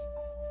em.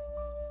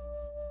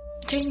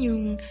 Thế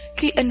nhưng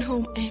khi anh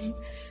hôn em,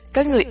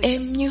 cả người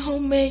em như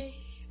hôn mê,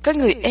 cả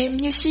người em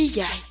như si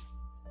dại.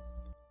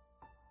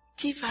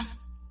 Chí Văn,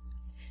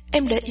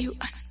 em đã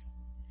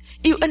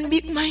yêu anh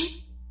biết mấy.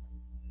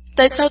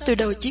 Tại sao từ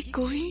đầu chí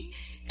cuối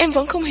em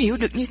vẫn không hiểu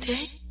được như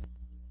thế?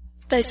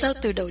 Tại sao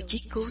từ đầu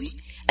chí cuối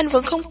anh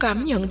vẫn không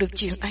cảm nhận được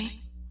chuyện ấy?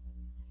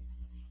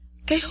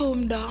 Cái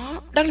hôn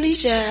đó đáng lý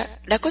ra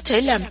đã có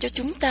thể làm cho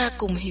chúng ta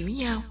cùng hiểu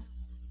nhau.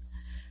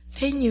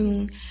 Thế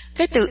nhưng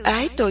cái tự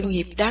ái tội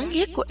nghiệp đáng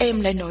ghét của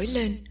em lại nổi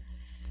lên.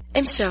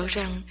 Em sợ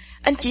rằng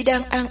anh chỉ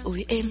đang an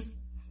ủi em.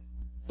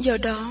 Do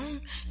đó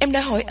em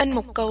đã hỏi anh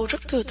một câu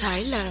rất thừa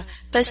thãi là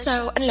tại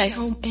sao anh lại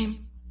hôn em.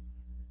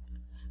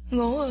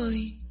 Ngố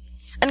ơi,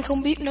 anh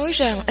không biết nói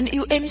rằng anh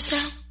yêu em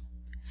sao?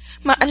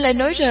 Mà anh lại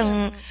nói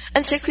rằng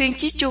anh sẽ khuyên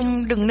Chí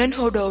Trung đừng nên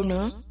hồ đồ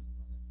nữa.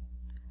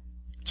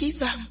 Chí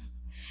Văn,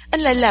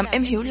 anh lại làm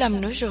em hiểu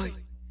lầm nữa rồi.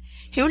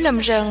 Hiểu lầm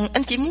rằng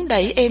anh chỉ muốn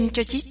đẩy em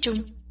cho Chí Trung.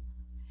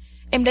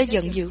 Em đã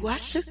giận dữ quá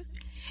sức.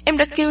 Em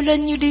đã kêu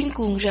lên như điên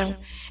cuồng rằng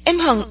em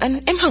hận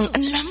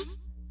anh lắm.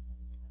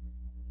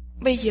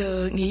 Bây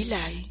giờ nghĩ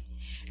lại,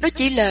 đó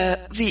chỉ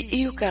là vì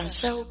yêu càng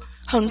sâu,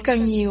 hận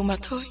càng nhiều mà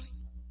thôi.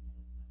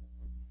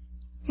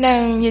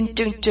 Nàng nhìn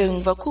trừng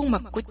trừng vào khuôn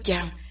mặt của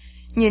chàng,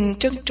 nhìn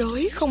trân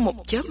trối không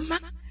một chớp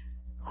mắt.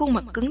 Khuôn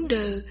mặt cứng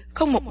đơ,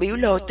 không một biểu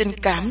lộ tình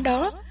cảm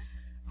đó.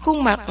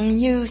 Khuôn mặt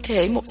như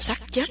thể một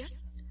xác chết.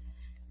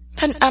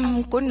 Thanh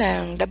âm của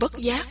nàng đã bất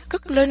giác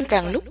cất lên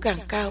càng lúc càng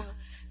cao,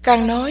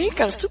 càng nói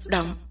càng xúc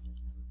động.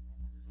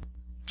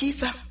 Chí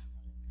Văn,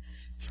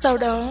 sau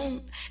đó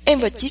em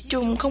và Chí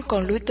Trung không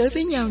còn lui tới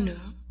với nhau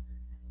nữa.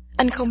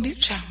 Anh không biết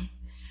rằng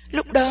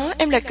lúc đó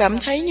em lại cảm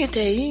thấy như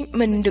thể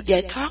mình được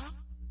giải thoát.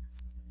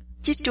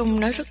 Chí Trung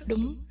nói rất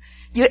đúng.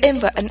 Giữa em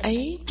và anh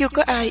ấy chưa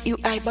có ai yêu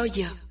ai bao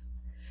giờ.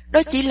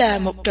 Đó chỉ là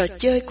một trò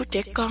chơi của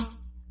trẻ con.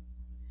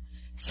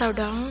 Sau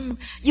đó,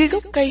 dưới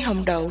gốc cây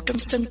hồng đậu trong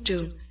sân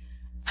trường,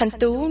 Hành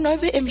Tú nói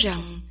với em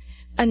rằng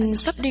anh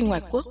sắp đi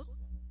ngoại quốc.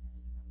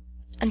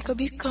 Anh có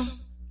biết không,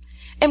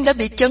 em đã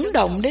bị chấn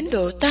động đến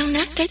độ tan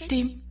nát trái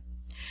tim.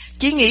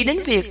 Chỉ nghĩ đến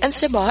việc anh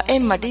sẽ bỏ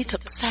em mà đi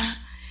thật xa,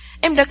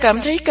 em đã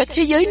cảm thấy cả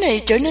thế giới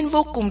này trở nên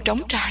vô cùng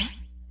trống trải.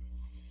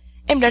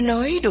 Em đã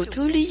nói đủ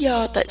thứ lý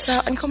do tại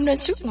sao anh không nên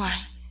xuất ngoại.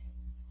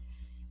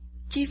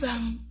 Chí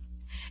Văn,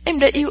 em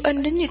đã yêu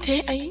anh đến như thế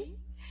ấy.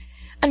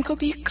 Anh có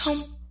biết không?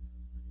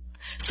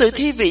 Sự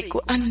thi vị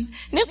của anh,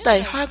 nét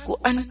tài hoa của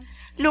anh,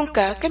 luôn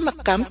cả cái mặc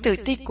cảm tự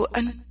ti của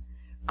anh,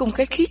 cùng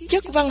cái khí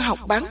chất văn học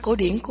bán cổ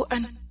điển của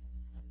anh.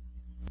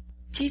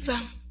 Chí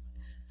Văn,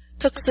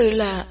 thật sự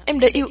là em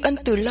đã yêu anh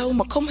từ lâu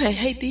mà không hề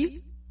hay biết.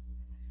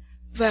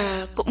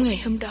 Và cũng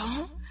ngày hôm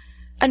đó,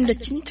 anh đã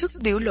chính thức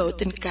biểu lộ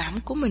tình cảm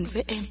của mình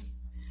với em,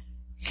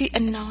 khi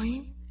anh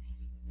nói,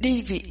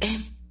 đi vì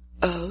em,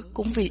 ở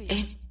cũng vì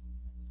em.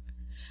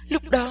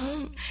 Lúc đó,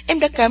 em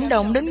đã cảm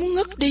động đến muốn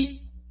ngất đi.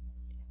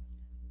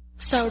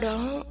 Sau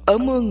đó, ở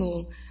mưa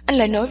nguồn, anh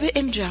lại nói với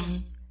em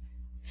rằng,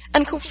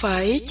 anh không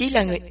phải chỉ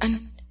là người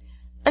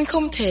anh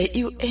không thể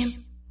yêu em,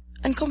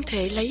 anh không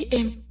thể lấy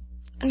em,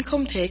 anh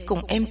không thể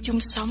cùng em chung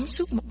sống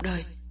suốt một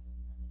đời.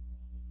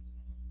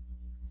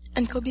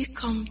 Anh có biết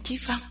không, Chí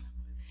Văn?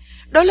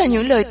 Đó là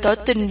những lời tỏ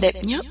tình đẹp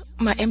nhất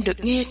mà em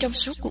được nghe trong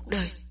suốt cuộc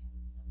đời.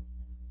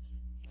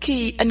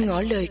 Khi anh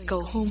ngỏ lời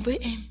cầu hôn với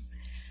em,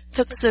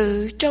 thật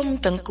sự trong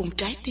tận cùng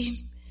trái tim,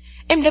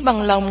 em đã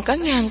bằng lòng cả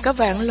ngàn cả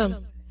vạn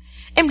lần.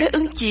 Em đã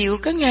ưng chịu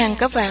cả ngàn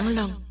cả vạn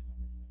lần.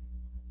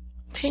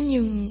 Thế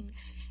nhưng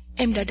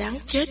em đã đáng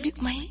chết biết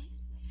mấy.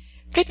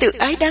 Cái tự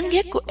ái đáng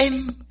ghét của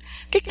em,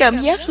 cái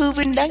cảm giác hư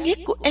vinh đáng ghét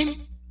của em,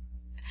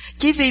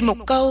 chỉ vì một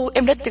câu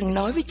em đã từng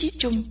nói với Chí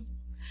Trung,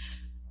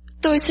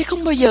 tôi sẽ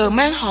không bao giờ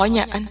mang họ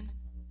nhà anh.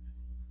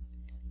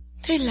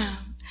 Thế là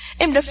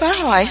em đã phá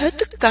hoại hết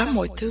tất cả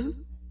mọi thứ.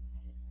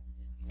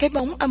 Cái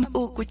bóng âm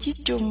u của Chí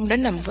Trung đã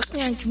nằm vắt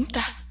ngang chúng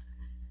ta.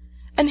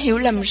 Anh hiểu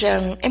lầm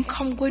rằng em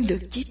không quên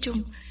được Chí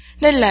Trung,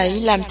 nên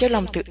lại làm cho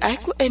lòng tự ái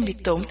của em bị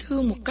tổn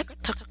thương một cách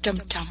thật trầm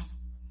trọng.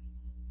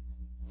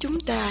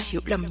 Chúng ta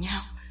hiểu lầm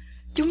nhau,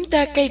 chúng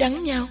ta cay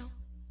đắng nhau,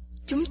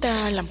 chúng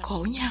ta làm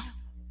khổ nhau,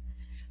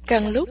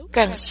 càng lúc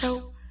càng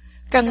sâu,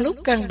 càng lúc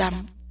càng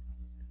đậm.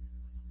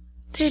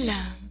 Thế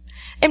là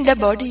em đã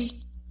bỏ đi.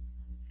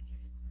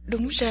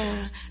 Đúng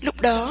ra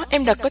lúc đó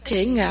em đã có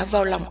thể ngã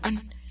vào lòng anh,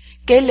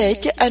 kể lể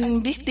cho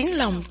anh biết tiếng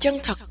lòng chân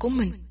thật của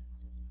mình.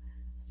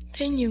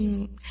 Thế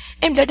nhưng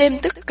em đã đem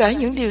tất cả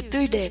những điều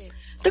tươi đẹp,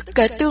 tất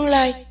cả tương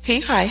lai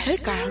hủy hoại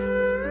hết cả.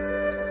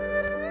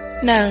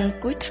 Nàng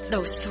cúi thấp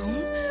đầu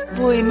xuống,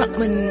 vùi mặt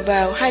mình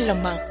vào hai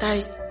lòng bàn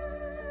tay.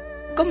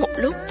 Có một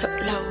lúc thật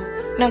lâu,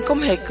 nàng không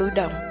hề cử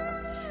động.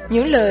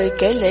 Những lời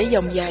kể lể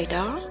dòng dài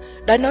đó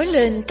đã nói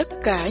lên tất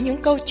cả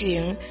những câu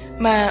chuyện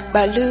mà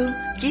bà Lương,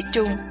 Chí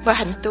Trung và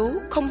Hạnh Tú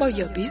không bao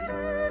giờ biết.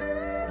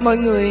 Mọi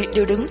người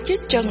đều đứng chết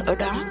chân ở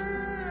đó,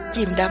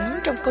 chìm đắm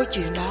trong câu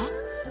chuyện đó,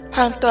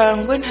 hoàn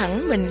toàn quên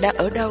hẳn mình đang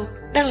ở đâu,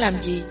 đang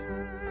làm gì.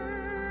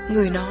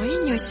 Người nói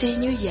như si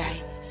như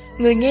dại,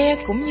 người nghe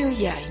cũng như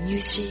dại như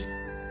si.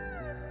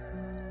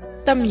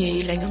 Tâm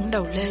Nhụy lại ngẩng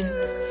đầu lên,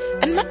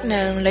 ánh mắt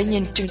nàng lại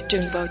nhìn trừng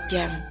trừng vào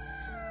chàng.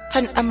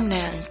 Thanh âm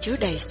nàng chứa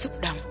đầy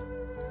xúc động.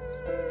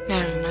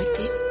 Nàng nói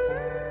tiếp,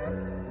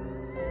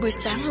 buổi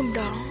sáng hôm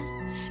đó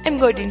em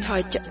gọi điện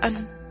thoại cho anh.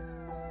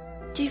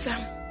 Chí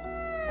Văn,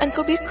 anh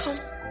có biết không,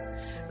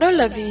 đó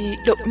là vì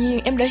đột nhiên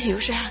em đã hiểu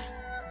ra,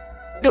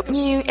 đột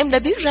nhiên em đã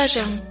biết ra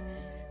rằng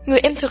người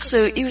em thật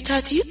sự yêu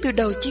tha thiết từ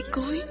đầu chí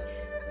cuối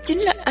chính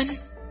là anh.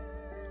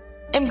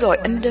 Em gọi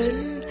anh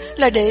đến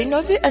là để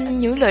nói với anh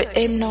những lời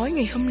em nói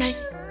ngày hôm nay.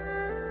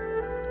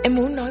 Em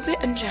muốn nói với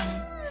anh rằng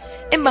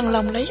em bằng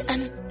lòng lấy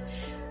anh.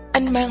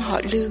 Anh mang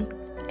họ Lương,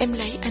 em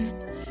lấy anh.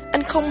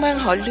 Anh không mang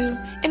họ Lương,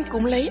 em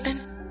cũng lấy anh.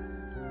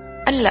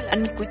 Anh là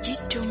anh của Chí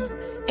Trung,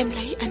 em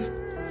lấy anh.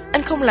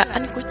 Anh không là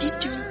anh của Chí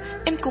Trung,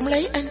 em cũng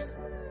lấy anh.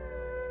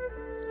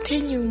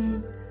 Thế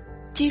nhưng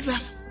Chí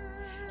Văn,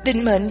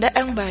 định mệnh đã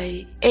an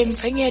bài em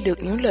phải nghe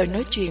được những lời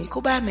nói chuyện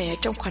của ba mẹ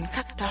trong khoảnh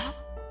khắc đó,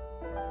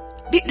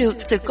 biết được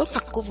sự có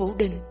mặt của Vũ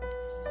Đình,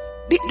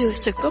 biết được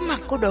sự có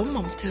mặt của Đỗ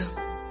Mộng Thường.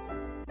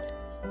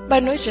 Ba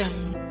nói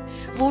rằng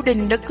Vũ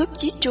Đình đã cướp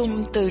Chí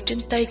Trung từ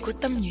trên tay của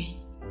Tâm Nhụy,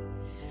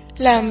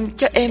 làm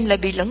cho em lại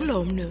bị lẫn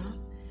lộn nữa.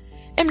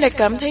 Em lại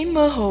cảm thấy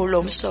mơ hồ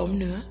lộn xộn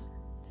nữa.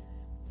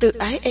 Tự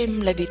ái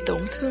em lại bị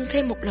tổn thương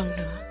thêm một lần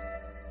nữa.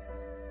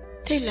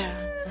 Thế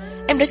là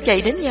em đã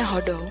chạy đến nhà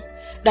họ Đỗ,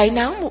 đại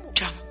náo một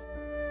trận.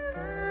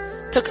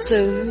 Thật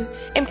sự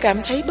em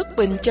cảm thấy bất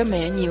bình cho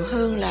mẹ nhiều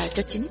hơn là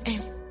cho chính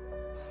em.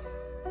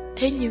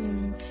 Thế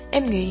nhưng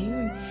em nghĩ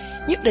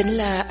nhất định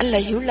là anh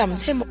lại hiểu lầm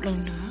thêm một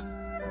lần nữa.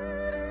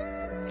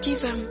 Chí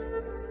Văn,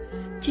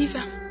 Chí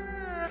Văn,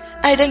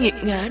 ai đã nghiệt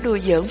ngã đùa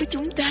giỡn với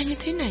chúng ta như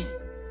thế này?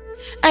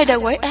 Ai đã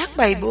quái ác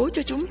bày bố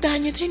cho chúng ta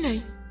như thế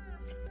này?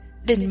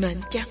 Định mệnh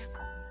chăng?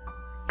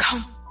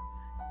 Không.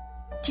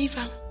 Chí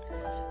Văn,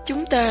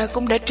 chúng ta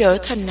cũng đã trở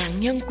thành nạn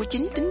nhân của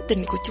chính tính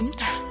tình của chúng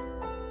ta.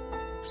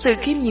 Sự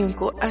khiêm nhường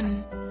của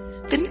anh,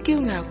 tính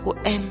kiêu ngạo của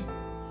em,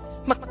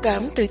 mặc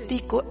cảm tự ti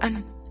của anh,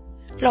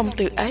 lòng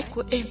tự ái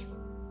của em.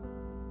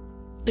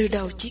 Từ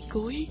đầu chí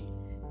cuối,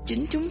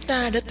 chính chúng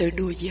ta đã tự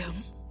đùa giỡn.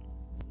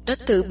 đã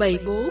tự bày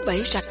bố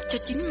bẫy rập cho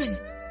chính mình.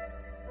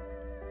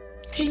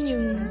 Thế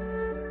nhưng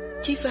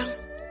Chí Văn,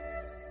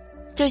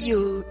 cho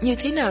dù như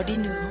thế nào đi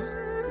nữa,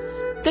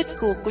 kết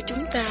cuộc của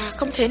chúng ta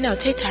không thể nào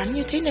thê thảm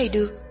như thế này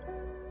được.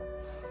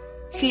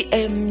 Khi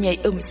em nhảy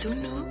xuống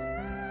nước,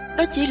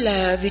 đó chỉ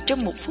là vì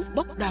trong một phút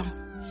bốc đồng,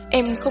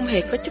 em không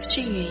hề có chút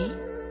suy nghĩ.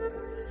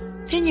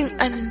 Thế nhưng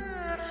anh,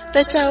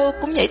 tại sao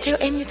cũng nhảy theo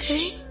em như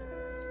thế?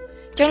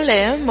 Chẳng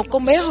lẽ một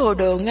con bé hồ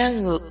đồ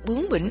ngang ngược,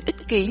 bướng bỉnh,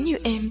 ích kỷ như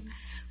em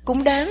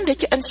cũng đáng để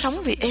cho anh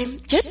sống vì em,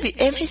 chết vì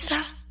em hay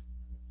sao?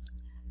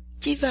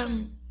 Chí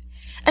Văn,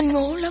 anh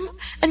ngố lắm,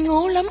 anh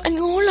ngố lắm, anh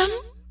ngố lắm.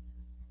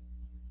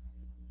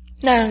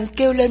 Nàng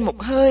kêu lên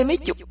một hơi mấy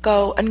chục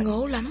câu anh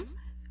ngố lắm.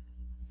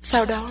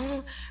 Sau đó,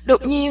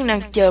 đột nhiên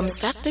nàng chồm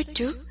sát tới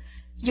trước,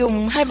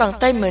 dùng hai bàn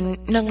tay mình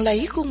nâng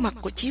lấy khuôn mặt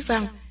của Chí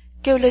Văn,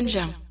 kêu lên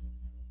rằng: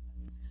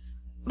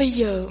 bây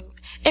giờ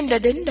em đã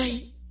đến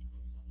đây.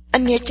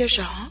 Anh nghe cho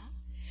rõ,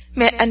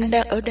 mẹ anh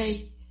đang ở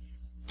đây,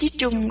 Chí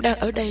Trung đang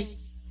ở đây,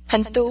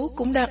 Hạnh Tú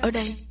cũng đang ở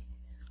đây.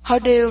 Họ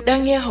đều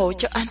đang nghe hộ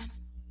cho anh.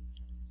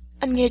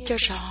 Anh nghe cho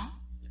rõ,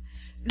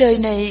 đời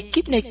này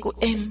kiếp này của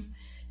em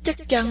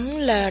chắc chắn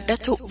là đã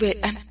thuộc về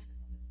anh.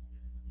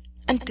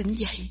 Anh tỉnh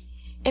dậy,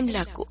 em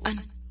là của anh.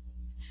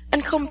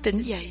 Anh không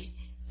tỉnh dậy,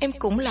 em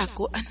cũng là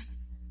của anh.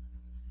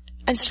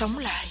 Anh sống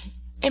lại,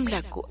 em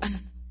là của anh.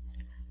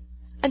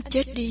 Anh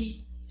chết đi,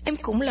 em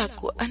cũng là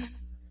của anh.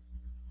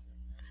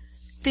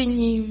 Tuy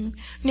nhiên,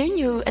 nếu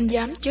như anh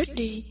dám chết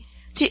đi,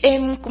 thì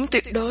em cũng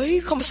tuyệt đối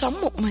không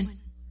sống một mình.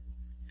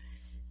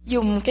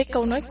 Dùng cái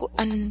câu nói của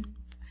anh,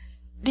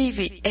 đi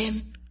vì em,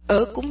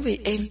 ở cũng vì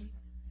em.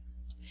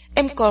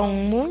 Em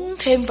còn muốn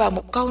thêm vào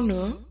một câu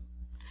nữa,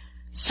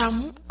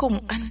 sống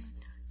cùng anh,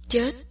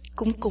 chết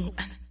cũng cùng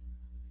anh.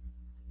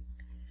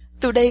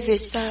 Từ đây về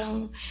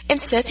sau, em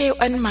sẽ theo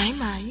anh mãi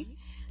mãi,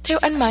 theo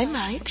anh mãi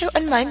mãi, theo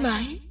anh mãi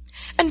mãi.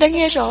 Anh đã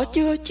nghe rõ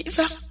chưa, chị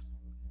Văn?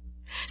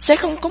 Sẽ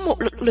không có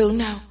một lực lượng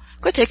nào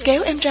có thể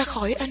kéo em ra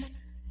khỏi anh.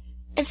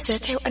 Em sẽ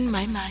theo anh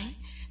mãi mãi,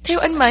 theo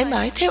anh mãi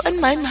mãi, theo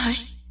anh mãi mãi.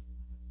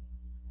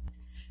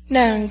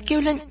 Nàng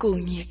kêu lên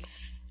cuồng nhiệt,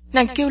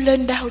 nàng kêu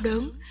lên đau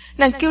đớn,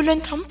 nàng kêu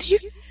lên thống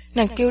thiết,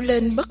 nàng kêu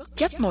lên bất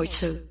chấp mọi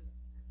sự.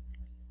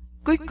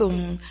 Cuối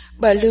cùng,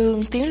 bà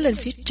Lương tiến lên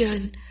phía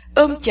trên,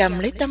 ôm chầm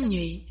lấy Tâm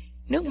Nhụy,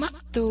 nước mắt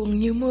tuôn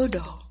như mưa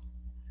đổ.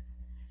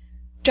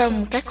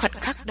 Trong cái khoảnh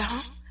khắc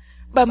đó,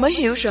 bà mới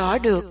hiểu rõ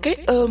được cái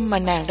ôm mà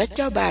nàng đã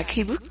cho bà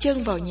khi bước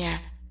chân vào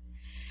nhà.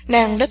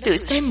 Nàng đã tự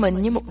xem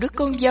mình như một đứa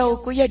con dâu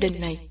của gia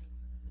đình này.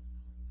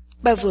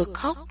 Bà vừa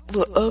khóc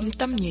vừa ôm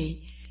Tâm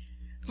Nhụy,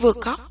 vừa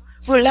khóc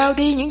vừa lau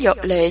đi những giọt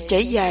lệ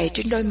chảy dài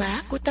trên đôi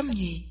má của Tâm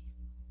Nhụy,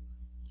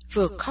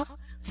 vừa khóc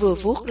vừa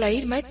vuốt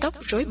lấy mái tóc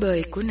rối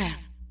bời của nàng.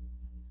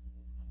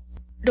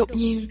 Đột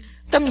nhiên,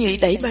 Tâm Nhụy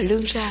đẩy bà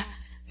Lương ra,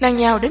 nàng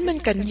nhào đến bên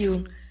cạnh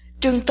giường,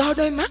 trừng to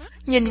đôi mắt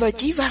nhìn vào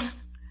Chí Văn.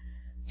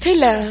 Thế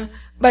là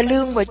bà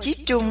Lương và Chí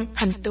Trung,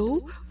 Hành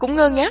Tú cũng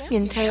ngơ ngác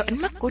nhìn theo ánh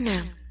mắt của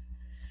nàng.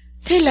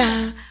 Thế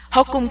là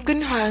họ cùng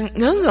kinh hoàng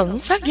ngớ ngẩn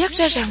phát giác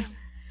ra rằng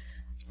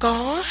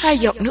có hai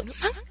giọt nước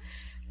mắt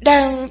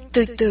đang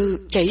từ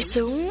từ chảy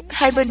xuống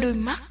hai bên đôi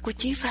mắt của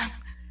Chí Văn,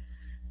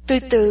 từ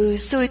từ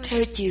xuôi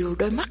theo chiều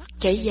đôi mắt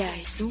chảy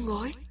dài xuống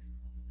gối.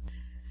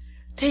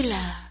 Thế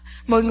là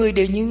mọi người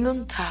đều như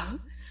ngưng thở,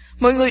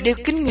 mọi người đều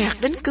kinh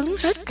ngạc đến cứng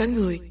hết cả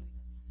người.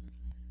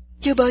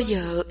 Chưa bao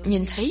giờ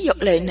nhìn thấy giọt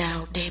lệ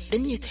nào đẹp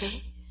đến như thế,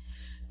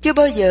 chưa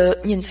bao giờ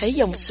nhìn thấy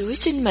dòng suối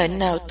sinh mệnh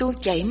nào tuôn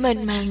chảy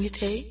mênh mang như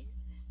thế.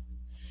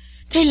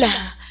 Thế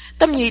là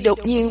Tâm Nhụy đột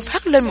nhiên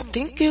phát lên một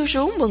tiếng kêu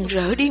rú mừng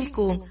rỡ điên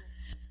cuồng.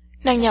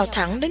 Nàng nhào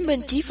thẳng đến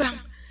bên Chí Văn,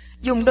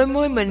 dùng đôi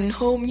môi mình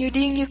hôn như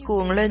điên như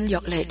cuồng lên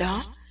giọt lệ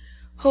đó,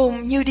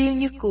 hôn như điên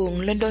như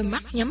cuồng lên đôi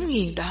mắt nhắm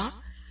nghiền đó,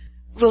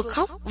 vừa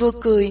khóc vừa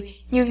cười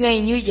như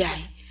ngày như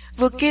dại,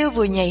 vừa kêu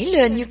vừa nhảy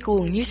lên như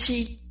cuồng như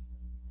si.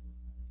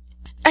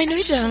 Ai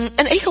nói rằng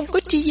anh ấy không có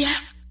tri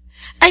giác?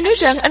 Ai nói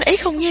rằng anh ấy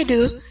không nghe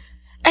được?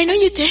 Ai nói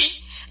như thế?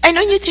 Ai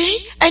nói như thế?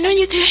 Ai nói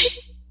như thế?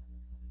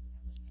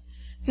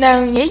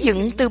 Nàng nhảy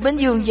dựng từ bên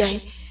giường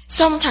dậy,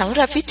 xông thẳng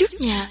ra phía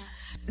trước nhà,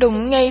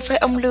 đụng ngay phải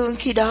ông Lương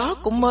khi đó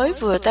cũng mới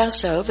vừa tan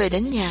sở về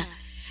đến nhà.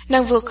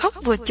 Nàng vừa khóc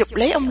vừa chụp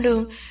lấy ông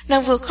Lương,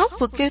 nàng vừa khóc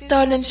vừa kêu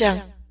to lên rằng: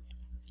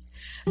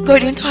 gọi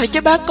điện thoại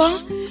cho ba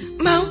con,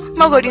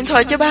 mau gọi điện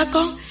thoại cho ba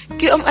con,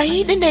 kêu ông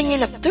ấy đến đây ngay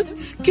lập tức,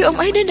 kêu ông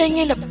ấy đến đây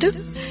ngay lập tức.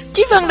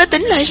 Chí Văn đã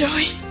tỉnh lại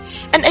rồi,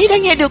 anh ấy đã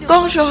nghe được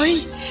con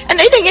rồi, anh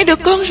ấy đã nghe được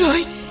con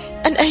rồi,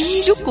 anh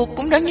ấy rốt cuộc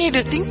cũng đã nghe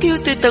được tiếng kêu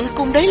từ tận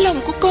cùng đáy lòng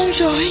của con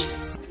rồi.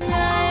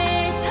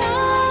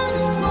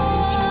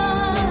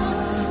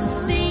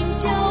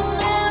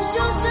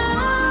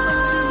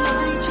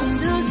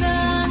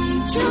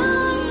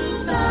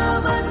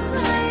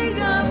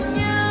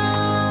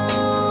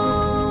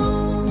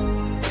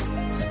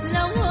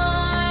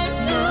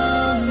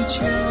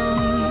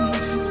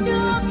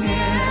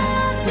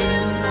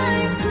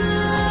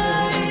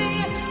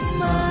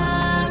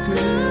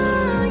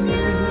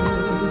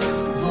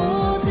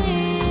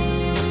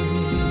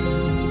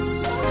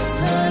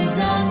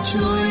 Trôi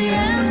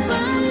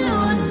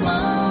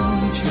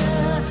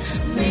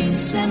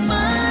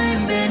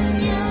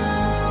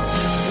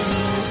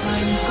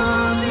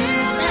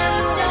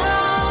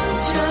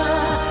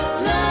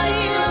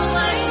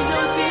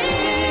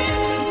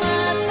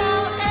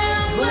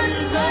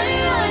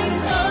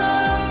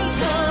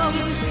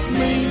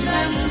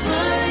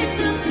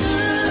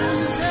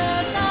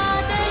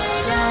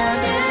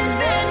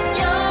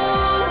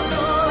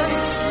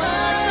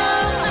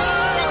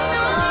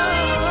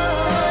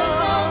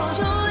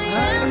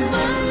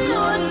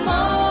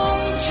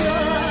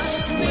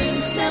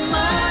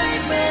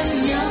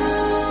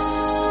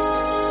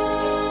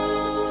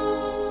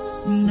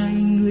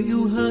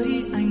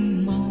hỡi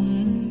anh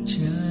mong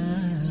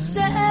chờ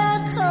sẽ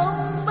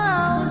không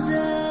bao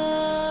giờ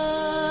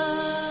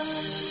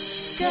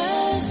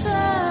cách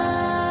xa.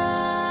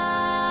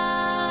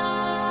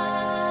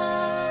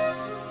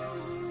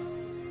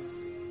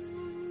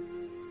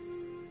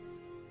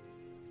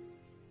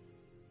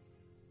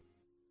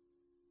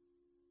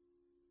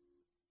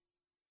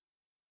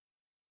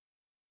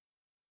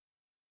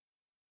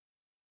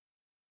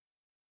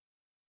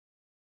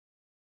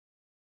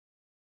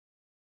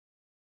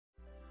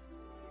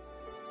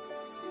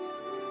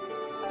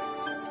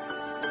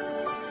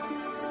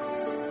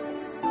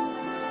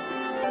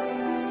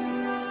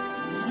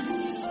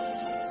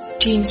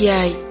 Truyện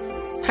dài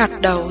Hạt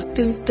đậu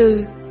tương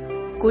tư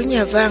của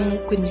nhà văn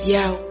Quỳnh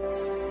Giao,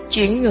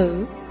 chuyển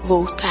ngữ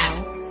Vũ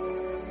Thảo.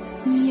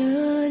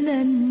 Nhớ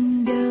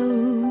lần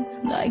đầu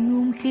ngại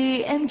ngùng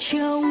khi em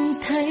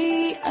trông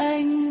thấy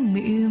anh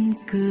mỉm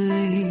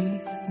cười,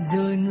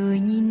 rồi người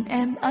nhìn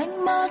em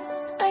ánh mắt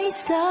ấy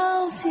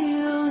sao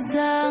dịu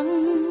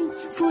dàng,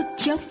 phút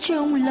chốc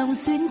trong lòng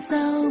xuyên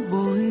sao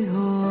bồi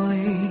hồi,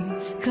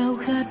 khao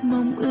khát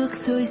mong ước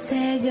rồi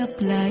sẽ gặp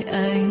lại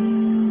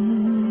anh.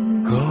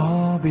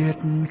 Có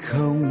biết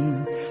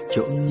không,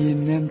 trộm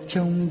nhìn em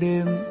trong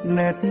đêm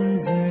nét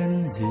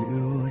duyên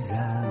dịu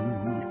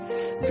dàng,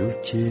 dù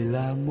chỉ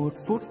là một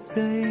phút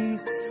giây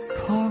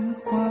thoáng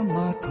qua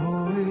mà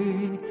thôi,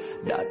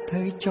 đã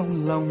thấy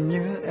trong lòng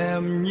nhớ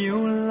em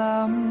nhiều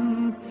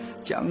lắm.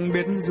 Chẳng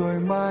biết rồi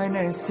mai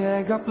này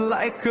sẽ gặp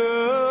lại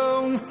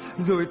không,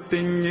 rồi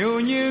tình yêu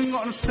như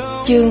ngọn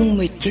sông. Chương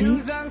 19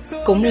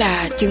 cũng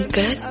là chương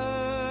kết.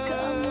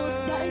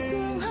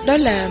 Đó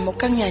là một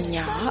căn nhà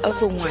nhỏ ở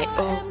vùng ngoại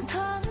ô.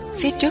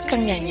 Phía trước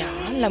căn nhà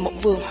nhỏ là một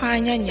vườn hoa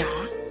nho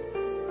nhỏ.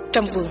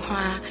 Trong vườn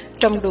hoa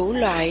trồng đủ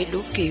loại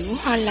đủ kiểu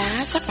hoa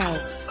lá sắc màu: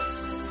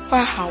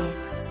 hoa hồng,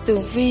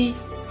 tường vi,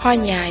 hoa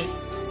nhài,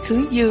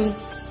 hướng dương,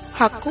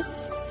 hoa cúc,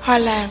 hoa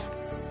lan,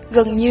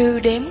 gần như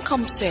đếm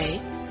không xuể.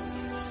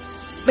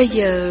 Bây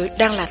giờ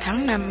đang là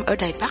tháng 5 ở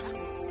Đài Bắc.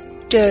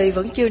 Trời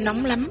vẫn chưa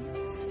nóng lắm,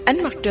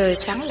 ánh mặt trời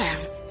sáng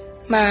lạng,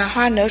 mà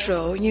hoa nở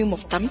rộ như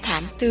một tấm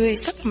thảm tươi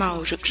sắc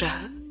màu rực rỡ.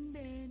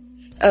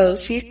 Ở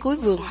phía cuối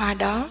vườn hoa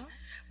đó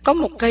có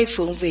một cây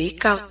phượng vĩ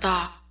cao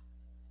to.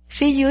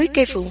 Phía dưới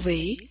cây phượng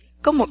vĩ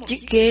có một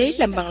chiếc ghế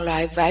làm bằng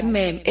loại vải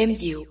mềm êm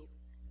dịu.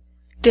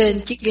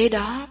 Trên chiếc ghế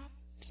đó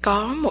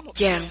có một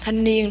chàng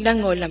thanh niên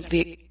đang ngồi làm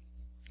việc.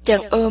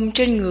 Chàng ôm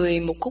trên người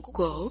một khúc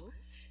gỗ,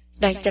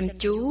 đang chăm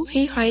chú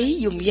hí hoáy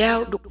dùng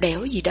dao đục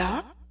đẽo gì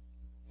đó.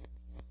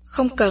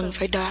 Không cần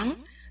phải đoán,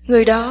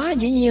 người đó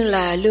dĩ nhiên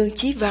là Lương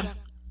Chí Văn.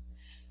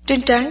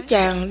 Trên trán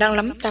chàng đang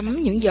lấm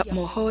tấm những giọt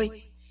mồ hôi,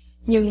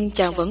 nhưng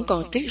chàng vẫn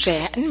còn tiếc rẻ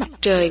ánh mặt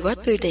trời quá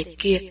tươi đẹp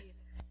kia.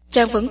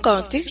 Chàng vẫn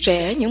còn tiếc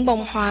rẻ những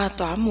bông hoa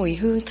tỏa mùi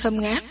hương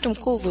thơm ngát trong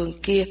khu vườn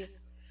kia.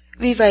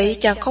 Vì vậy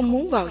chàng không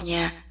muốn vào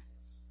nhà.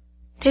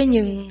 Thế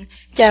nhưng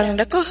chàng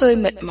đã có hơi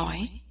mệt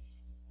mỏi.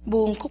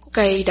 Buông khúc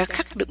cây đã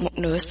khắc được một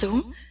nửa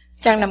xuống,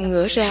 chàng nằm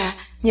ngửa ra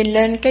nhìn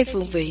lên cây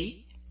phượng vĩ.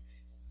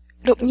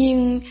 Đột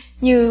nhiên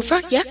như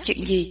phát giác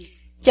chuyện gì,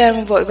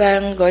 chàng vội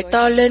vàng gọi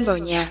to lên vào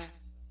nhà: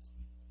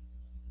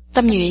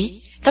 Tâm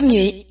Nhụy, Tâm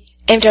Nhụy,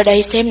 em ra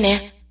đây xem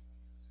nè.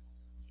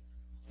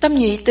 Tâm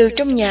Nhụy từ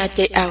trong nhà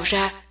chạy ào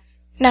ra.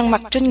 Nàng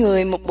mặc trên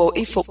người một bộ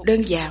y phục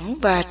đơn giản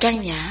và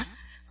trang nhã,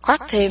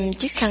 khoác thêm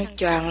chiếc khăn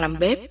choàng làm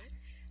bếp.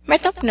 Mái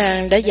tóc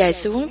nàng đã dài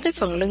xuống tới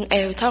phần lưng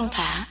eo thon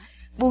thả,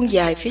 buông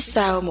dài phía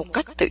sau một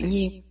cách tự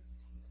nhiên.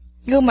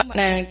 Gương mặt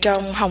nàng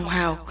trông hồng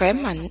hào, khỏe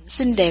mạnh,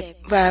 xinh đẹp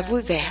và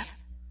vui vẻ.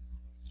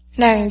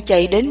 Nàng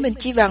chạy đến bên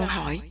Chí Văn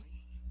hỏi: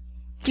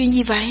 Chuyện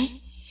gì vậy?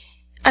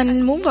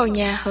 Anh muốn vào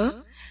nhà hả?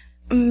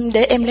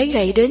 Để em lấy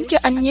gậy đến cho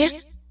anh nhé.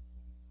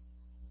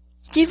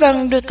 Chí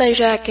Văn đưa tay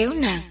ra kéo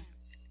nàng: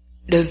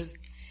 Đừng,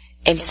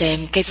 em xem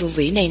cây phượng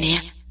vĩ này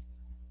nè.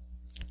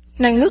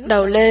 Nàng ngước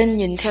đầu lên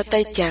nhìn theo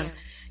tay chàng.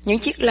 Những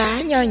chiếc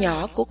lá nho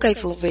nhỏ của cây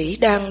phượng vĩ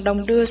đang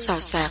đong đưa xào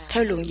xạc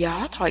theo luồng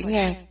gió thổi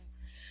ngang.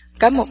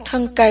 Cả một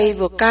thân cây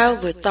vừa cao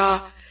vừa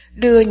to,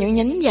 đưa những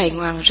nhánh dài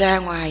ngoằng ra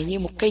ngoài như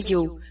một cây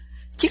dù,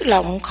 chiếc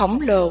lọng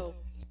khổng lồ.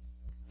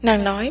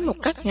 Nàng nói một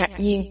cách ngạc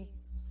nhiên: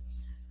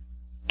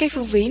 Cây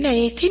phượng vĩ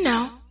này thế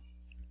nào?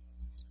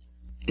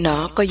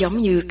 Nó có giống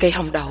như cây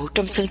hồng đậu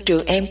trong sân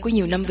trường em của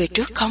nhiều năm về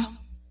trước không?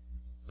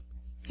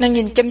 Nàng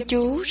nhìn chăm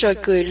chú rồi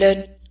cười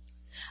lên: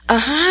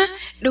 Ha,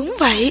 đúng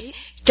vậy,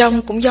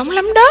 trông cũng giống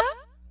lắm đó.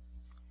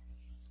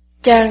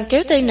 Chàng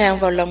kéo tay nàng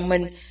vào lòng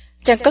mình.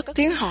 Chàng cất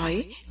tiếng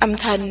hỏi, âm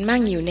thanh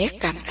mang nhiều nét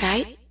cảm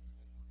khái: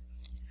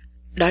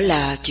 Đó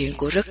là chuyện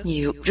của rất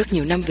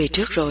nhiều năm về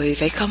trước rồi,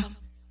 phải không?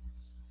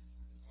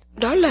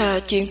 Đó là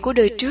chuyện của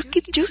đời trước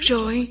kiếp trước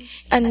rồi,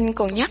 anh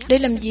còn nhắc để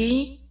làm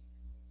gì?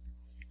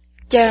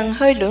 Chàng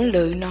hơi lưỡng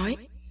lự nói: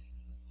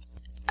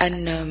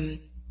 Anh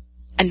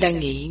đang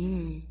nghĩ,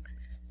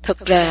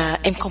 thật ra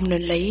em không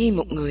nên lấy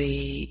một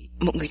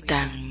người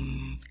tàn.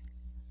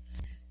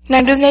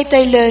 Nàng đưa ngay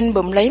tay lên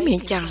bụm lấy miệng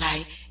chàng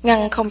lại,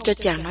 ngăn không cho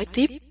chàng nói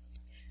tiếp.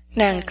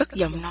 Nàng cất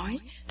giọng nói,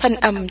 thanh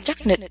âm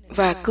chắc nịch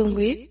và cương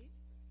quyết: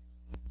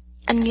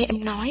 Anh nghe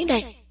em nói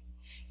đây.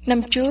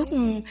 Năm trước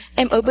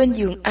em ở bên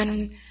giường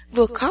anh,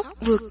 vừa khóc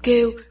vừa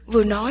kêu,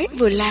 vừa nói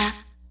vừa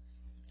la.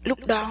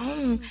 Lúc đó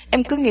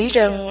em cứ nghĩ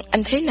rằng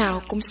anh thế nào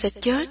cũng sẽ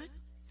chết.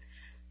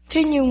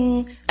 Thế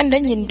nhưng anh đã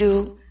nhìn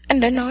được, anh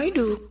đã nói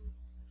được,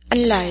 anh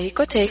lại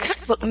có thể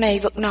khắc vật này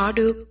vật nọ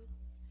được.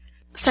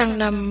 Sang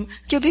năm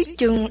chưa biết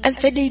chừng anh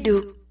sẽ đi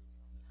được.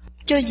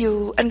 Cho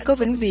dù anh có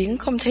vĩnh viễn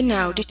không thể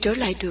nào đi trở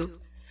lại được,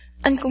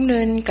 anh cũng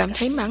nên cảm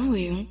thấy mãn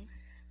nguyện.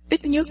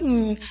 Ít nhất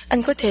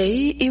anh có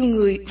thể yêu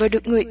người và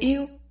được người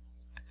yêu.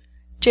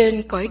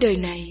 Trên cõi đời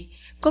này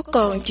có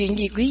còn chuyện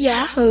gì quý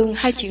giá hơn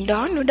hai chuyện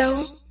đó nữa đâu.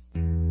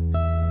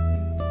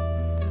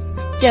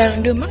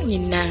 Chàng đưa mắt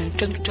nhìn nàng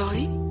trân trối.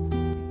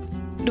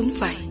 Đúng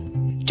vậy,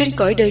 trên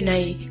cõi đời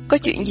này có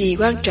chuyện gì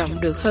quan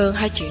trọng được hơn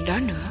hai chuyện đó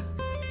nữa.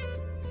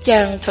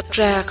 Chàng thật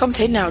ra không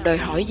thể nào đòi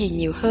hỏi gì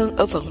nhiều hơn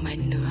ở vận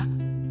mệnh nữa.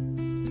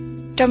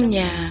 Trong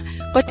nhà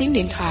có tiếng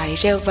điện thoại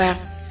reo vang.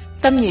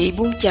 Tâm Nhụy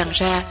buông chàng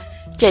ra,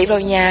 chạy vào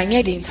nhà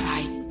nghe điện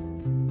thoại.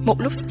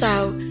 Một lúc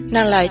sau,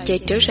 nàng lại chạy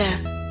trở ra.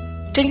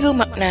 Trên gương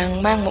mặt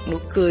nàng mang một nụ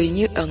cười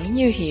như ẩn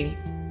như hiện.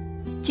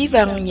 Chí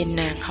Văn nhìn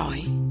nàng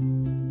hỏi: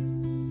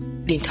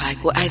 Điện thoại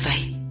của ai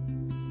vậy?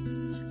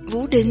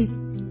 Vũ Đinh.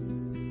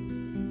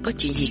 Có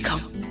chuyện gì không?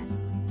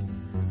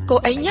 Cô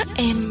ấy nhắc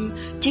em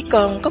chỉ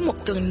còn có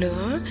một tuần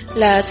nữa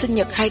là sinh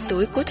nhật 2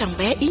 tuổi của thằng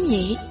bé ý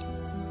nhỉ.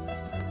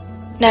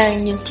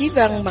 Nàng nhìn Chí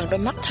Văn bằng đôi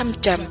mắt thâm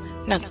trầm.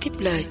 Nàng tiếp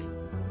lời: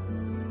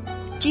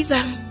 Chí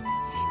Văn,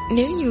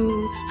 nếu như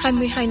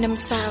 22 năm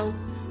sau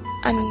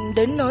anh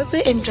đến nói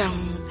với em rằng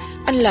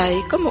anh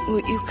lại có một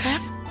người yêu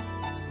khác,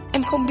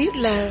 em không biết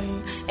là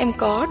em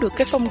có được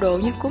cái phong độ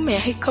như của mẹ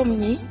hay không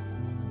nhỉ?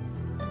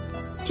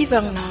 Chí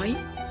Văn nói: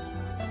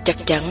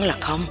 Chắc chắn là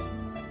không.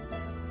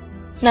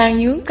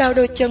 Nàng nhướng cao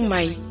đôi chân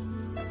mày.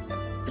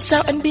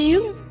 Sao anh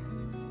biết?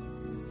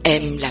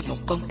 Em là một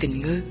con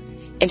kình ngư,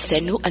 em sẽ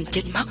nuốt anh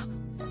chết mất,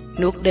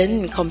 nuốt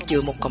đến không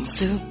chừa một cọng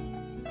xương.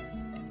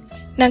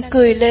 Nàng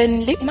cười lên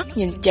liếc mắt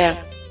nhìn chàng.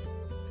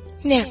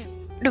 Nè,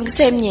 đừng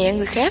xem nhẹ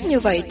người khác như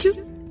vậy chứ.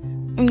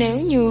 Nếu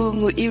như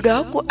người yêu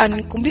đó của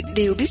anh cũng biết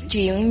điều biết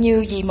chuyện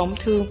như dì Mộng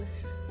Thường,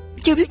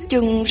 chưa biết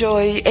chừng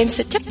rồi em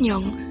sẽ chấp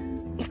nhận.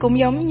 Cũng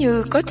giống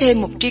như có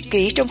thêm một tri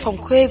kỷ trong phòng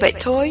khuê vậy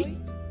thôi.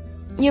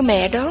 Như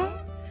mẹ đó,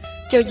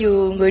 cho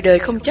dù người đời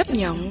không chấp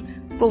nhận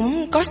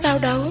cũng có sao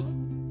đâu.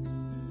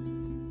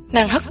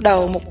 Nàng hất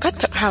đầu một cách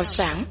thật hào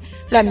sảng,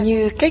 làm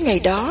như cái ngày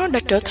đó đã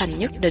trở thành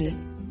nhất định.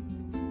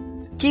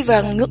 Chí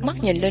Văn ngước mắt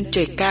nhìn lên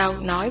trời cao,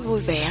 nói vui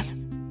vẻ: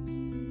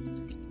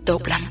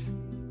 Tốt lắm,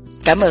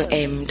 cảm ơn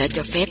em đã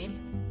cho phép.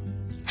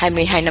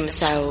 22 năm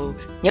sau,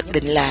 nhất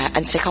định là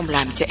anh sẽ không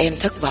làm cho em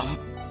thất vọng.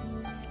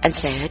 Anh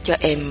sẽ cho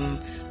em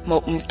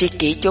một tri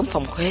kỷ trốn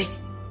phòng khuê.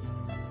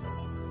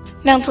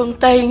 Nàng thuận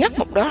tay ngắt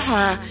một đóa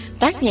hoa,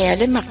 tát nhẹ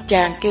lên mặt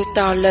chàng, kêu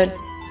to lên: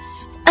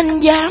 Anh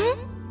dám!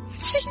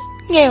 Xích,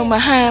 nghèo mà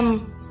ham!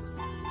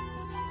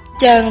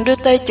 Chàng đưa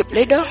tay chụp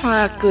lấy đóa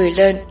hoa, cười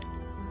lên: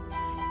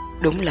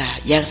 Đúng là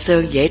giang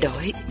sơn dễ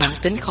đổi, bản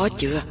tính khó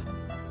chữa.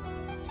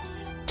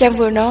 Chàng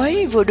vừa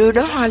nói vừa đưa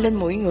đóa hoa lên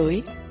mũi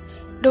ngửi.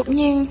 Đột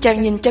nhiên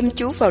chàng nhìn chăm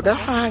chú vào đóa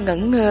hoa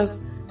ngẩn ngơ.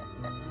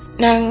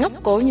 Nàng ngóc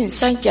cổ nhìn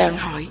sang chàng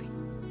hỏi: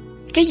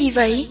 Cái gì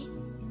vậy?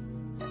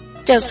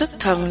 Chàng xuất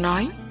thần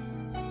nói: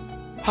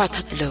 Hoa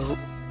thạch lựu.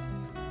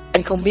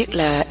 Anh không biết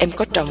là em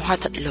có trồng hoa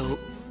thạch lựu.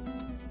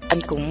 Anh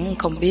cũng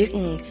không biết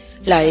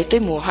lại tới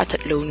mùa hoa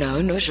thạch lựu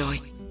nở nữa rồi.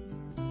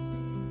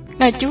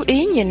 Nàng chú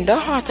ý nhìn đóa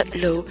hoa thạch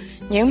lựu,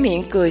 nhoẻn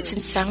miệng cười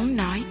xinh xắn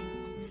nói: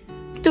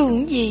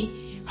 Tưởng gì,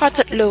 hoa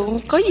thạch lựu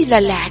có gì là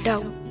lạ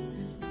đâu.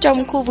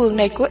 Trong khu vườn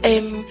này của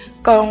em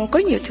còn có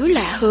nhiều thứ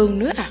lạ hơn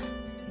nữa à.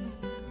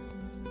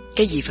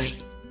 Cái gì vậy?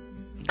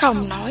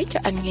 Không nói cho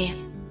anh nghe.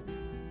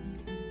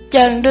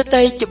 Chàng đưa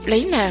tay chụp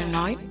lấy nàng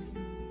nói: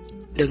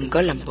 Đừng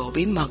có làm bộ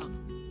bí mật.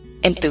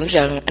 Em tưởng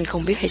rằng anh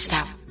không biết hay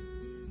sao?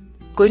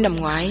 Cuối năm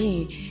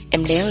ngoái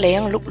em lén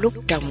lén lúc lúc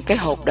trồng cái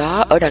hộp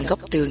đó ở đằng góc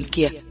tường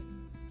kia.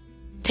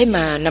 Thế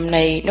mà năm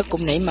nay nó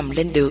cũng nảy mầm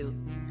lên được.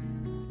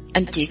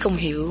 Anh chỉ không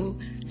hiểu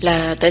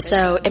là tại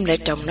sao em lại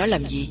trồng nó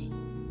làm gì.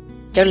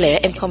 Chẳng lẽ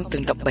em không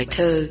từng đọc bài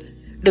thơ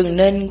Đừng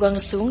nên quăng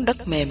xuống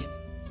đất mềm,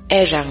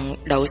 e rằng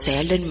đậu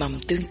sẽ lên mầm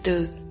tương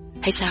tư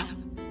hay sao?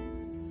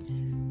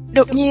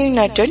 Đột nhiên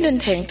nàng trở nên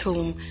thẹn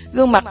thùng,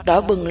 gương mặt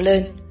đỏ bừng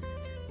lên.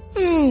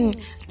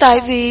 Tại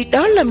vì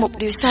đó là một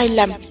điều sai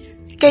lầm.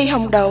 Cây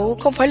hồng đậu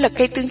không phải là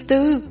cây tương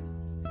tư.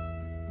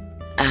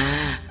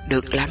 À,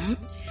 được lắm.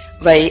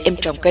 Vậy em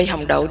trồng cây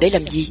hồng đậu để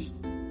làm gì?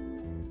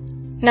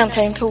 Nàng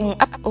thẹn thùng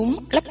ấp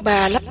úng lắp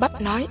ba lắp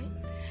bắp nói: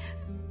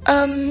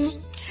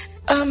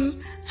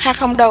 hạt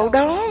hồng đậu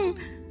đó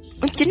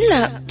chính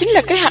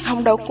là cái hạt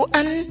hồng đậu của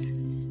anh.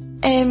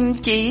 Em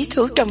chỉ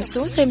thử trồng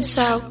xuống xem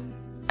sao.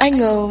 Ai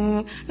ngờ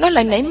nó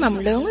lại nảy mầm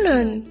lớn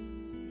lên.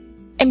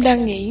 Em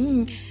đang nghĩ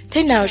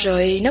thế nào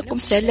rồi nó cũng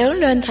sẽ lớn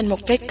lên thành một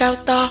cây cao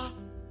to.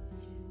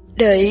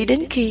 Đợi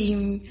đến khi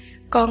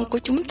con của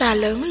chúng ta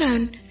lớn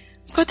lên,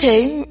 có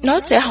thể nó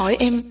sẽ hỏi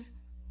em: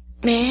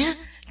 Mẹ,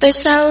 tại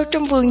sao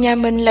trong vườn nhà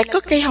mình lại có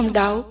cây hồng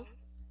đậu?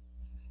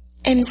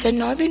 Em sẽ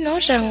nói với nó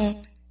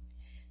rằng: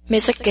 Mẹ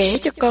sẽ kể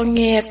cho con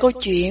nghe câu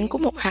chuyện của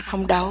một hạt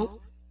hồng đậu.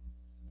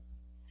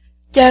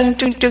 Chàng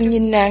trừng trừng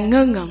nhìn nàng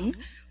ngơ ngẩn.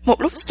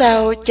 Một lúc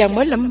sau chàng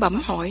mới lẩm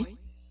bẩm hỏi: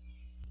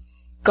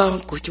 Con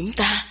của chúng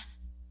ta.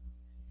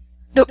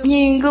 Đột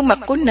nhiên gương mặt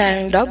của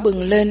nàng đỏ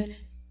bừng lên.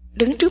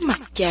 Đứng trước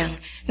mặt chàng,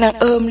 nàng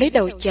ôm lấy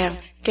đầu chàng,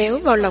 kéo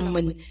vào lòng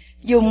mình,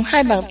 dùng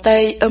hai bàn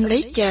tay ôm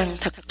lấy chàng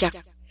thật chặt,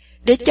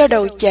 để cho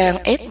đầu chàng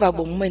ép vào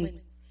bụng mình.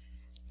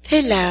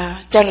 Thế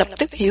là chàng lập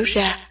tức hiểu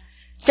ra.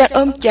 Chàng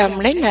ôm chầm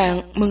lấy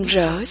nàng, mừng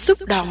rỡ, xúc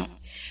động.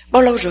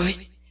 Bao lâu rồi?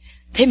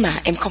 Thế mà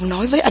em không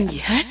nói với anh gì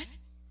hết.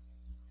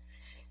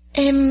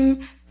 Em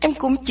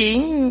cũng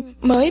chỉ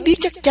mới biết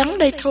chắc chắn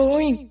đây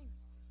thôi.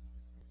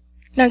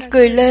 Nàng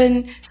cười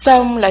lên,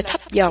 xong lại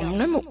thấp giọng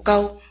nói một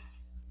câu: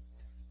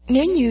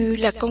 Nếu như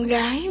là con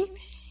gái,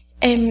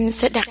 em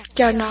sẽ đặt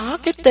cho nó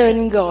cái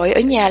tên gọi ở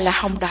nhà là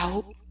Hồng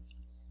Đậu.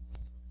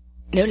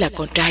 Nếu là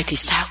con trai thì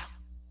sao?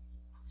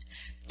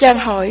 Chàng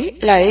hỏi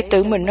lại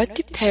tự mình nói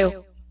tiếp theo: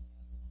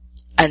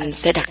 Anh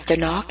sẽ đặt cho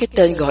nó cái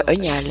tên gọi ở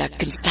nhà là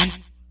Kình Xanh.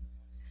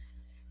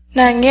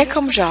 Nàng nghe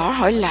không rõ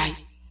hỏi lại: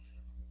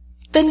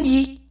 Tên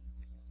gì?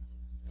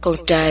 Con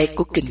trai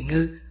của Kình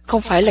Ngư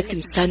không phải là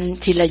Kình Xanh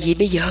thì là gì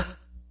bây giờ?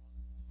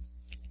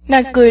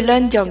 Nàng cười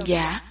lên giòn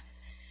giả: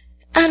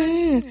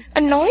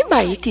 Anh nói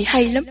bậy thì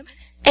hay lắm.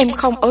 Em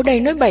không ở đây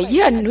nói bậy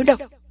với anh nữa đâu.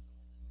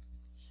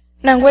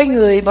 Nàng quay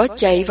người bỏ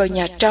chạy vào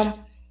nhà trong.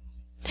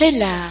 Thế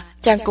là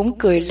chàng cũng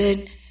cười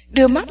lên,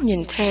 đưa mắt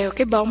nhìn theo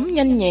cái bóng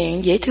nhanh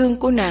nhẹn dễ thương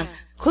của nàng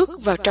khuất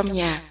vào trong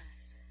nhà.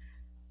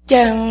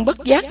 Chàng bất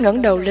giác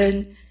ngẩng đầu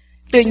lên,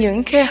 từ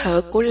những khe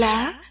hở của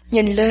lá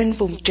nhìn lên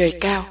vùng trời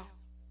cao.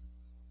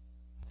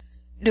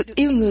 Được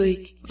yêu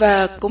người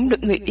và cũng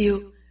được người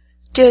yêu,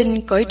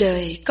 trên cõi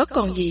đời có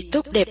còn gì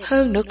tốt đẹp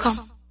hơn nữa không?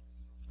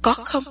 Có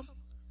không?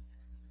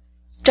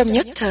 Trong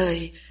nhất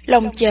thời,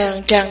 lòng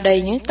chàng tràn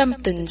đầy những tâm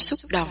tình xúc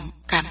động,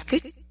 cảm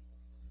kích.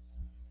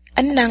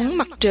 Ánh nắng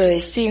mặt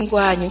trời xuyên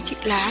qua những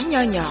chiếc lá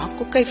nho nhỏ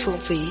của cây phượng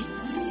vĩ,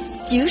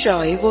 chiếu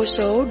rọi vô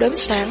số đốm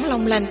sáng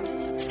long lanh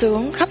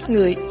xuống khắp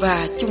người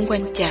và chung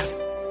quanh chàng.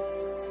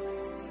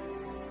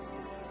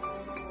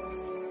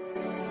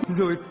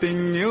 Rồi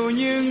tình yêu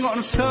như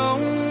ngọn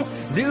sóng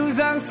dịu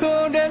dàng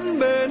xô đến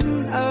bên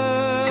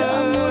anh.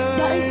 Cả một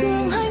đại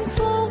dương hạnh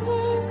phúc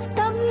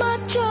tắm mát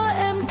cho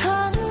em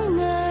tháng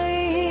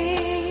ngày.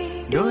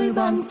 Đôi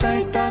bàn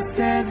tay ta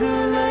sẽ giữ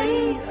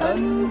lấy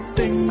ân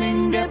tình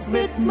mình đẹp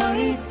biết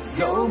mấy.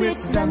 Dẫu biết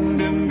rằng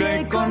đường đời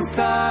còn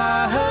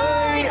xa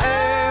hỡi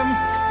em,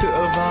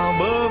 tựa vào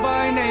bờ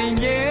vai này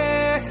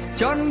nhé,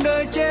 trọn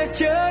đời che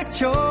chở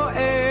cho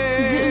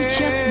em. Dịu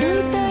chặt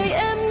đôi tay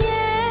em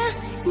nhé,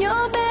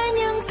 nhỏ bé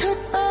nhưng thật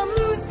ấm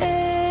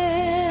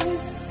êm.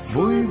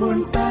 Vui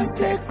buồn ta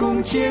sẽ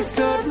cùng chia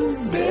sớt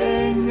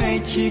để ngày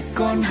chỉ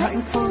còn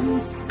hạnh phúc.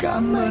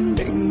 Cảm ơn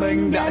định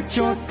mệnh đã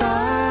cho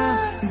ta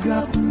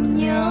gặp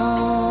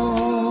nhau.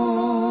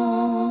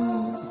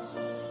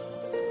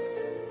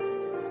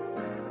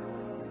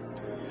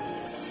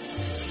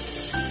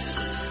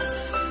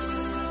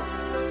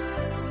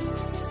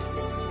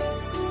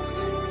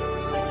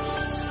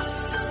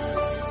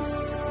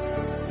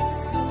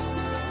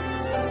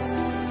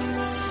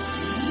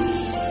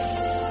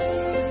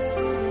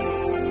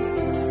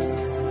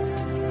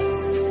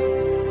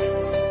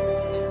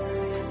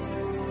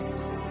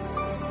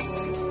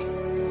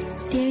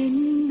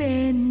 Đến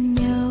bên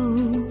nhau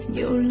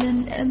nhiều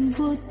lần em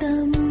vô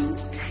tâm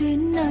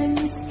khiến anh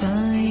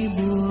phải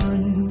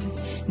buồn.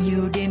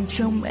 Nhiều đêm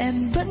trong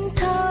em vẫn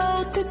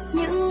thao thức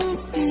những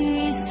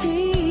suy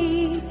suy,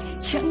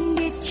 chẳng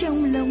biết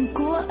trong lòng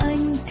của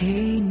anh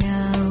thế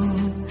nào.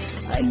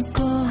 Anh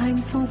có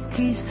hạnh phúc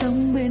khi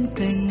sống bên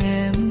cạnh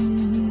em.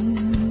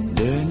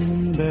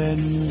 Đến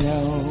bên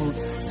nhau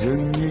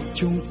dường như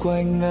chung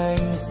quanh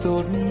anh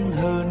tốt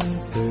hơn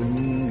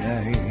từng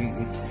ngày.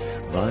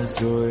 Và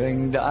rồi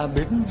anh đã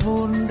biết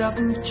vun đắp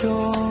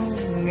cho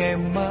ngày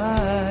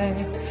mai,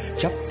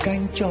 chắp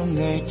cánh cho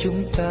ngày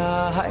chúng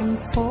ta hạnh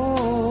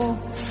phúc.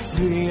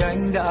 Vì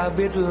anh đã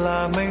biết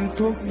là mình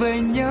thuộc về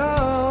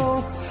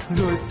nhau.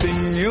 Rồi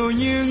tình yêu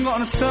như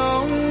ngọn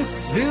sóng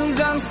dịu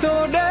dàng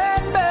xô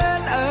đến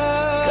bên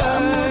anh. Cả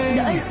một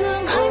đại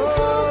dương hạnh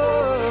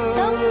phúc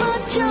tắm mát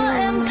cho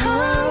em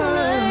tháng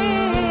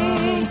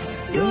ngày.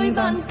 Đôi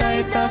bàn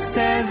tay ta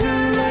sẽ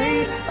giữ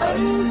lấy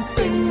ân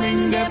tình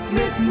mình đẹp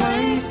biết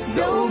mấy.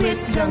 Dẫu biết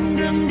rằng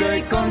đường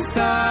đời còn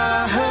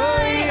xa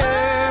hỡi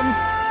em,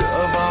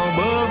 tựa vào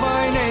bờ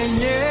vai này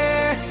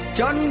nhé,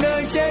 trọn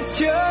đời che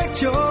chở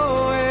cho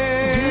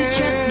em. Giữ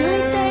chặt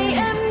đôi tay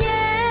em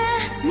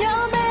nhé,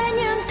 nhỏ bé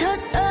nhưng thật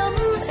ấm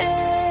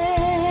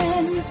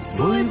êm.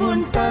 Vui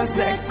buồn ta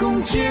sẽ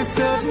cùng chia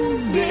sớt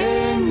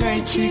để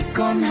ngày chỉ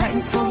còn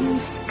hạnh phúc.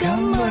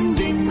 Cảm ơn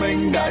định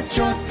mệnh đã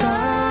cho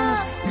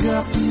ta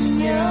gặp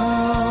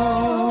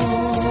nhau.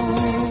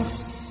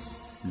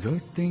 Rồi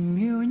tình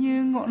yêu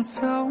như ngọn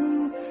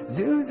sóng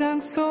dịu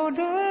dàng xô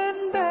đến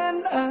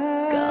bên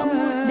anh. Cả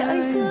một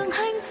đại dương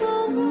hạnh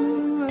phúc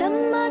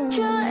tắm mát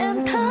cho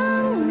em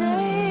tháng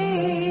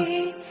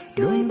ngày.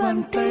 Đôi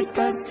bàn tay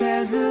ta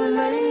sẽ giữ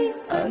lấy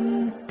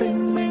ân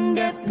tình mình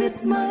đẹp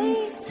biết mấy.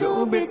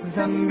 Dẫu biết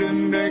rằng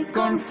đường đời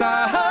còn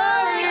xa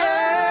hỡi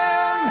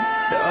em,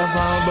 tựa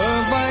vào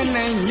bờ vai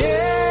này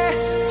nhé,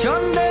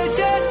 trọn đời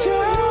che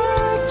chở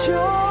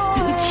cho.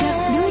 Giữ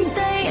chặt đôi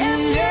tay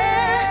em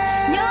nhé,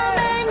 nhỏ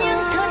bé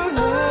nhưng thật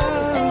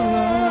ấm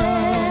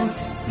êm.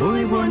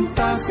 Vui buồn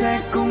ta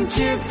sẽ cùng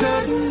chia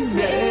sớt,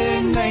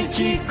 để ngày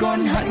chỉ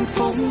còn hạnh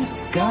phúc.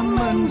 Cảm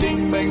ơn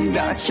định mệnh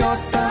đã cho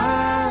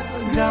ta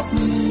gặp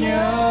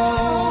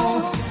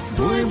nhau.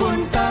 Vui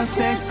buồn ta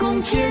sẽ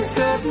cùng chia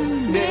sớt,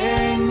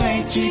 để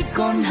ngày chỉ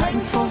còn hạnh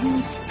phúc.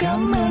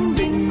 Cảm ơn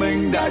định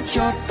mệnh đã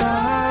cho ta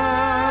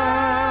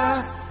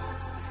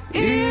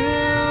yêu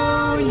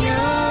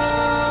nhau.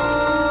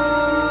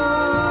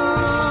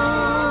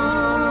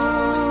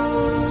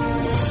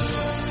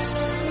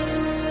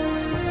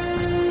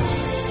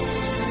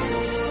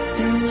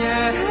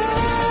 Yeah.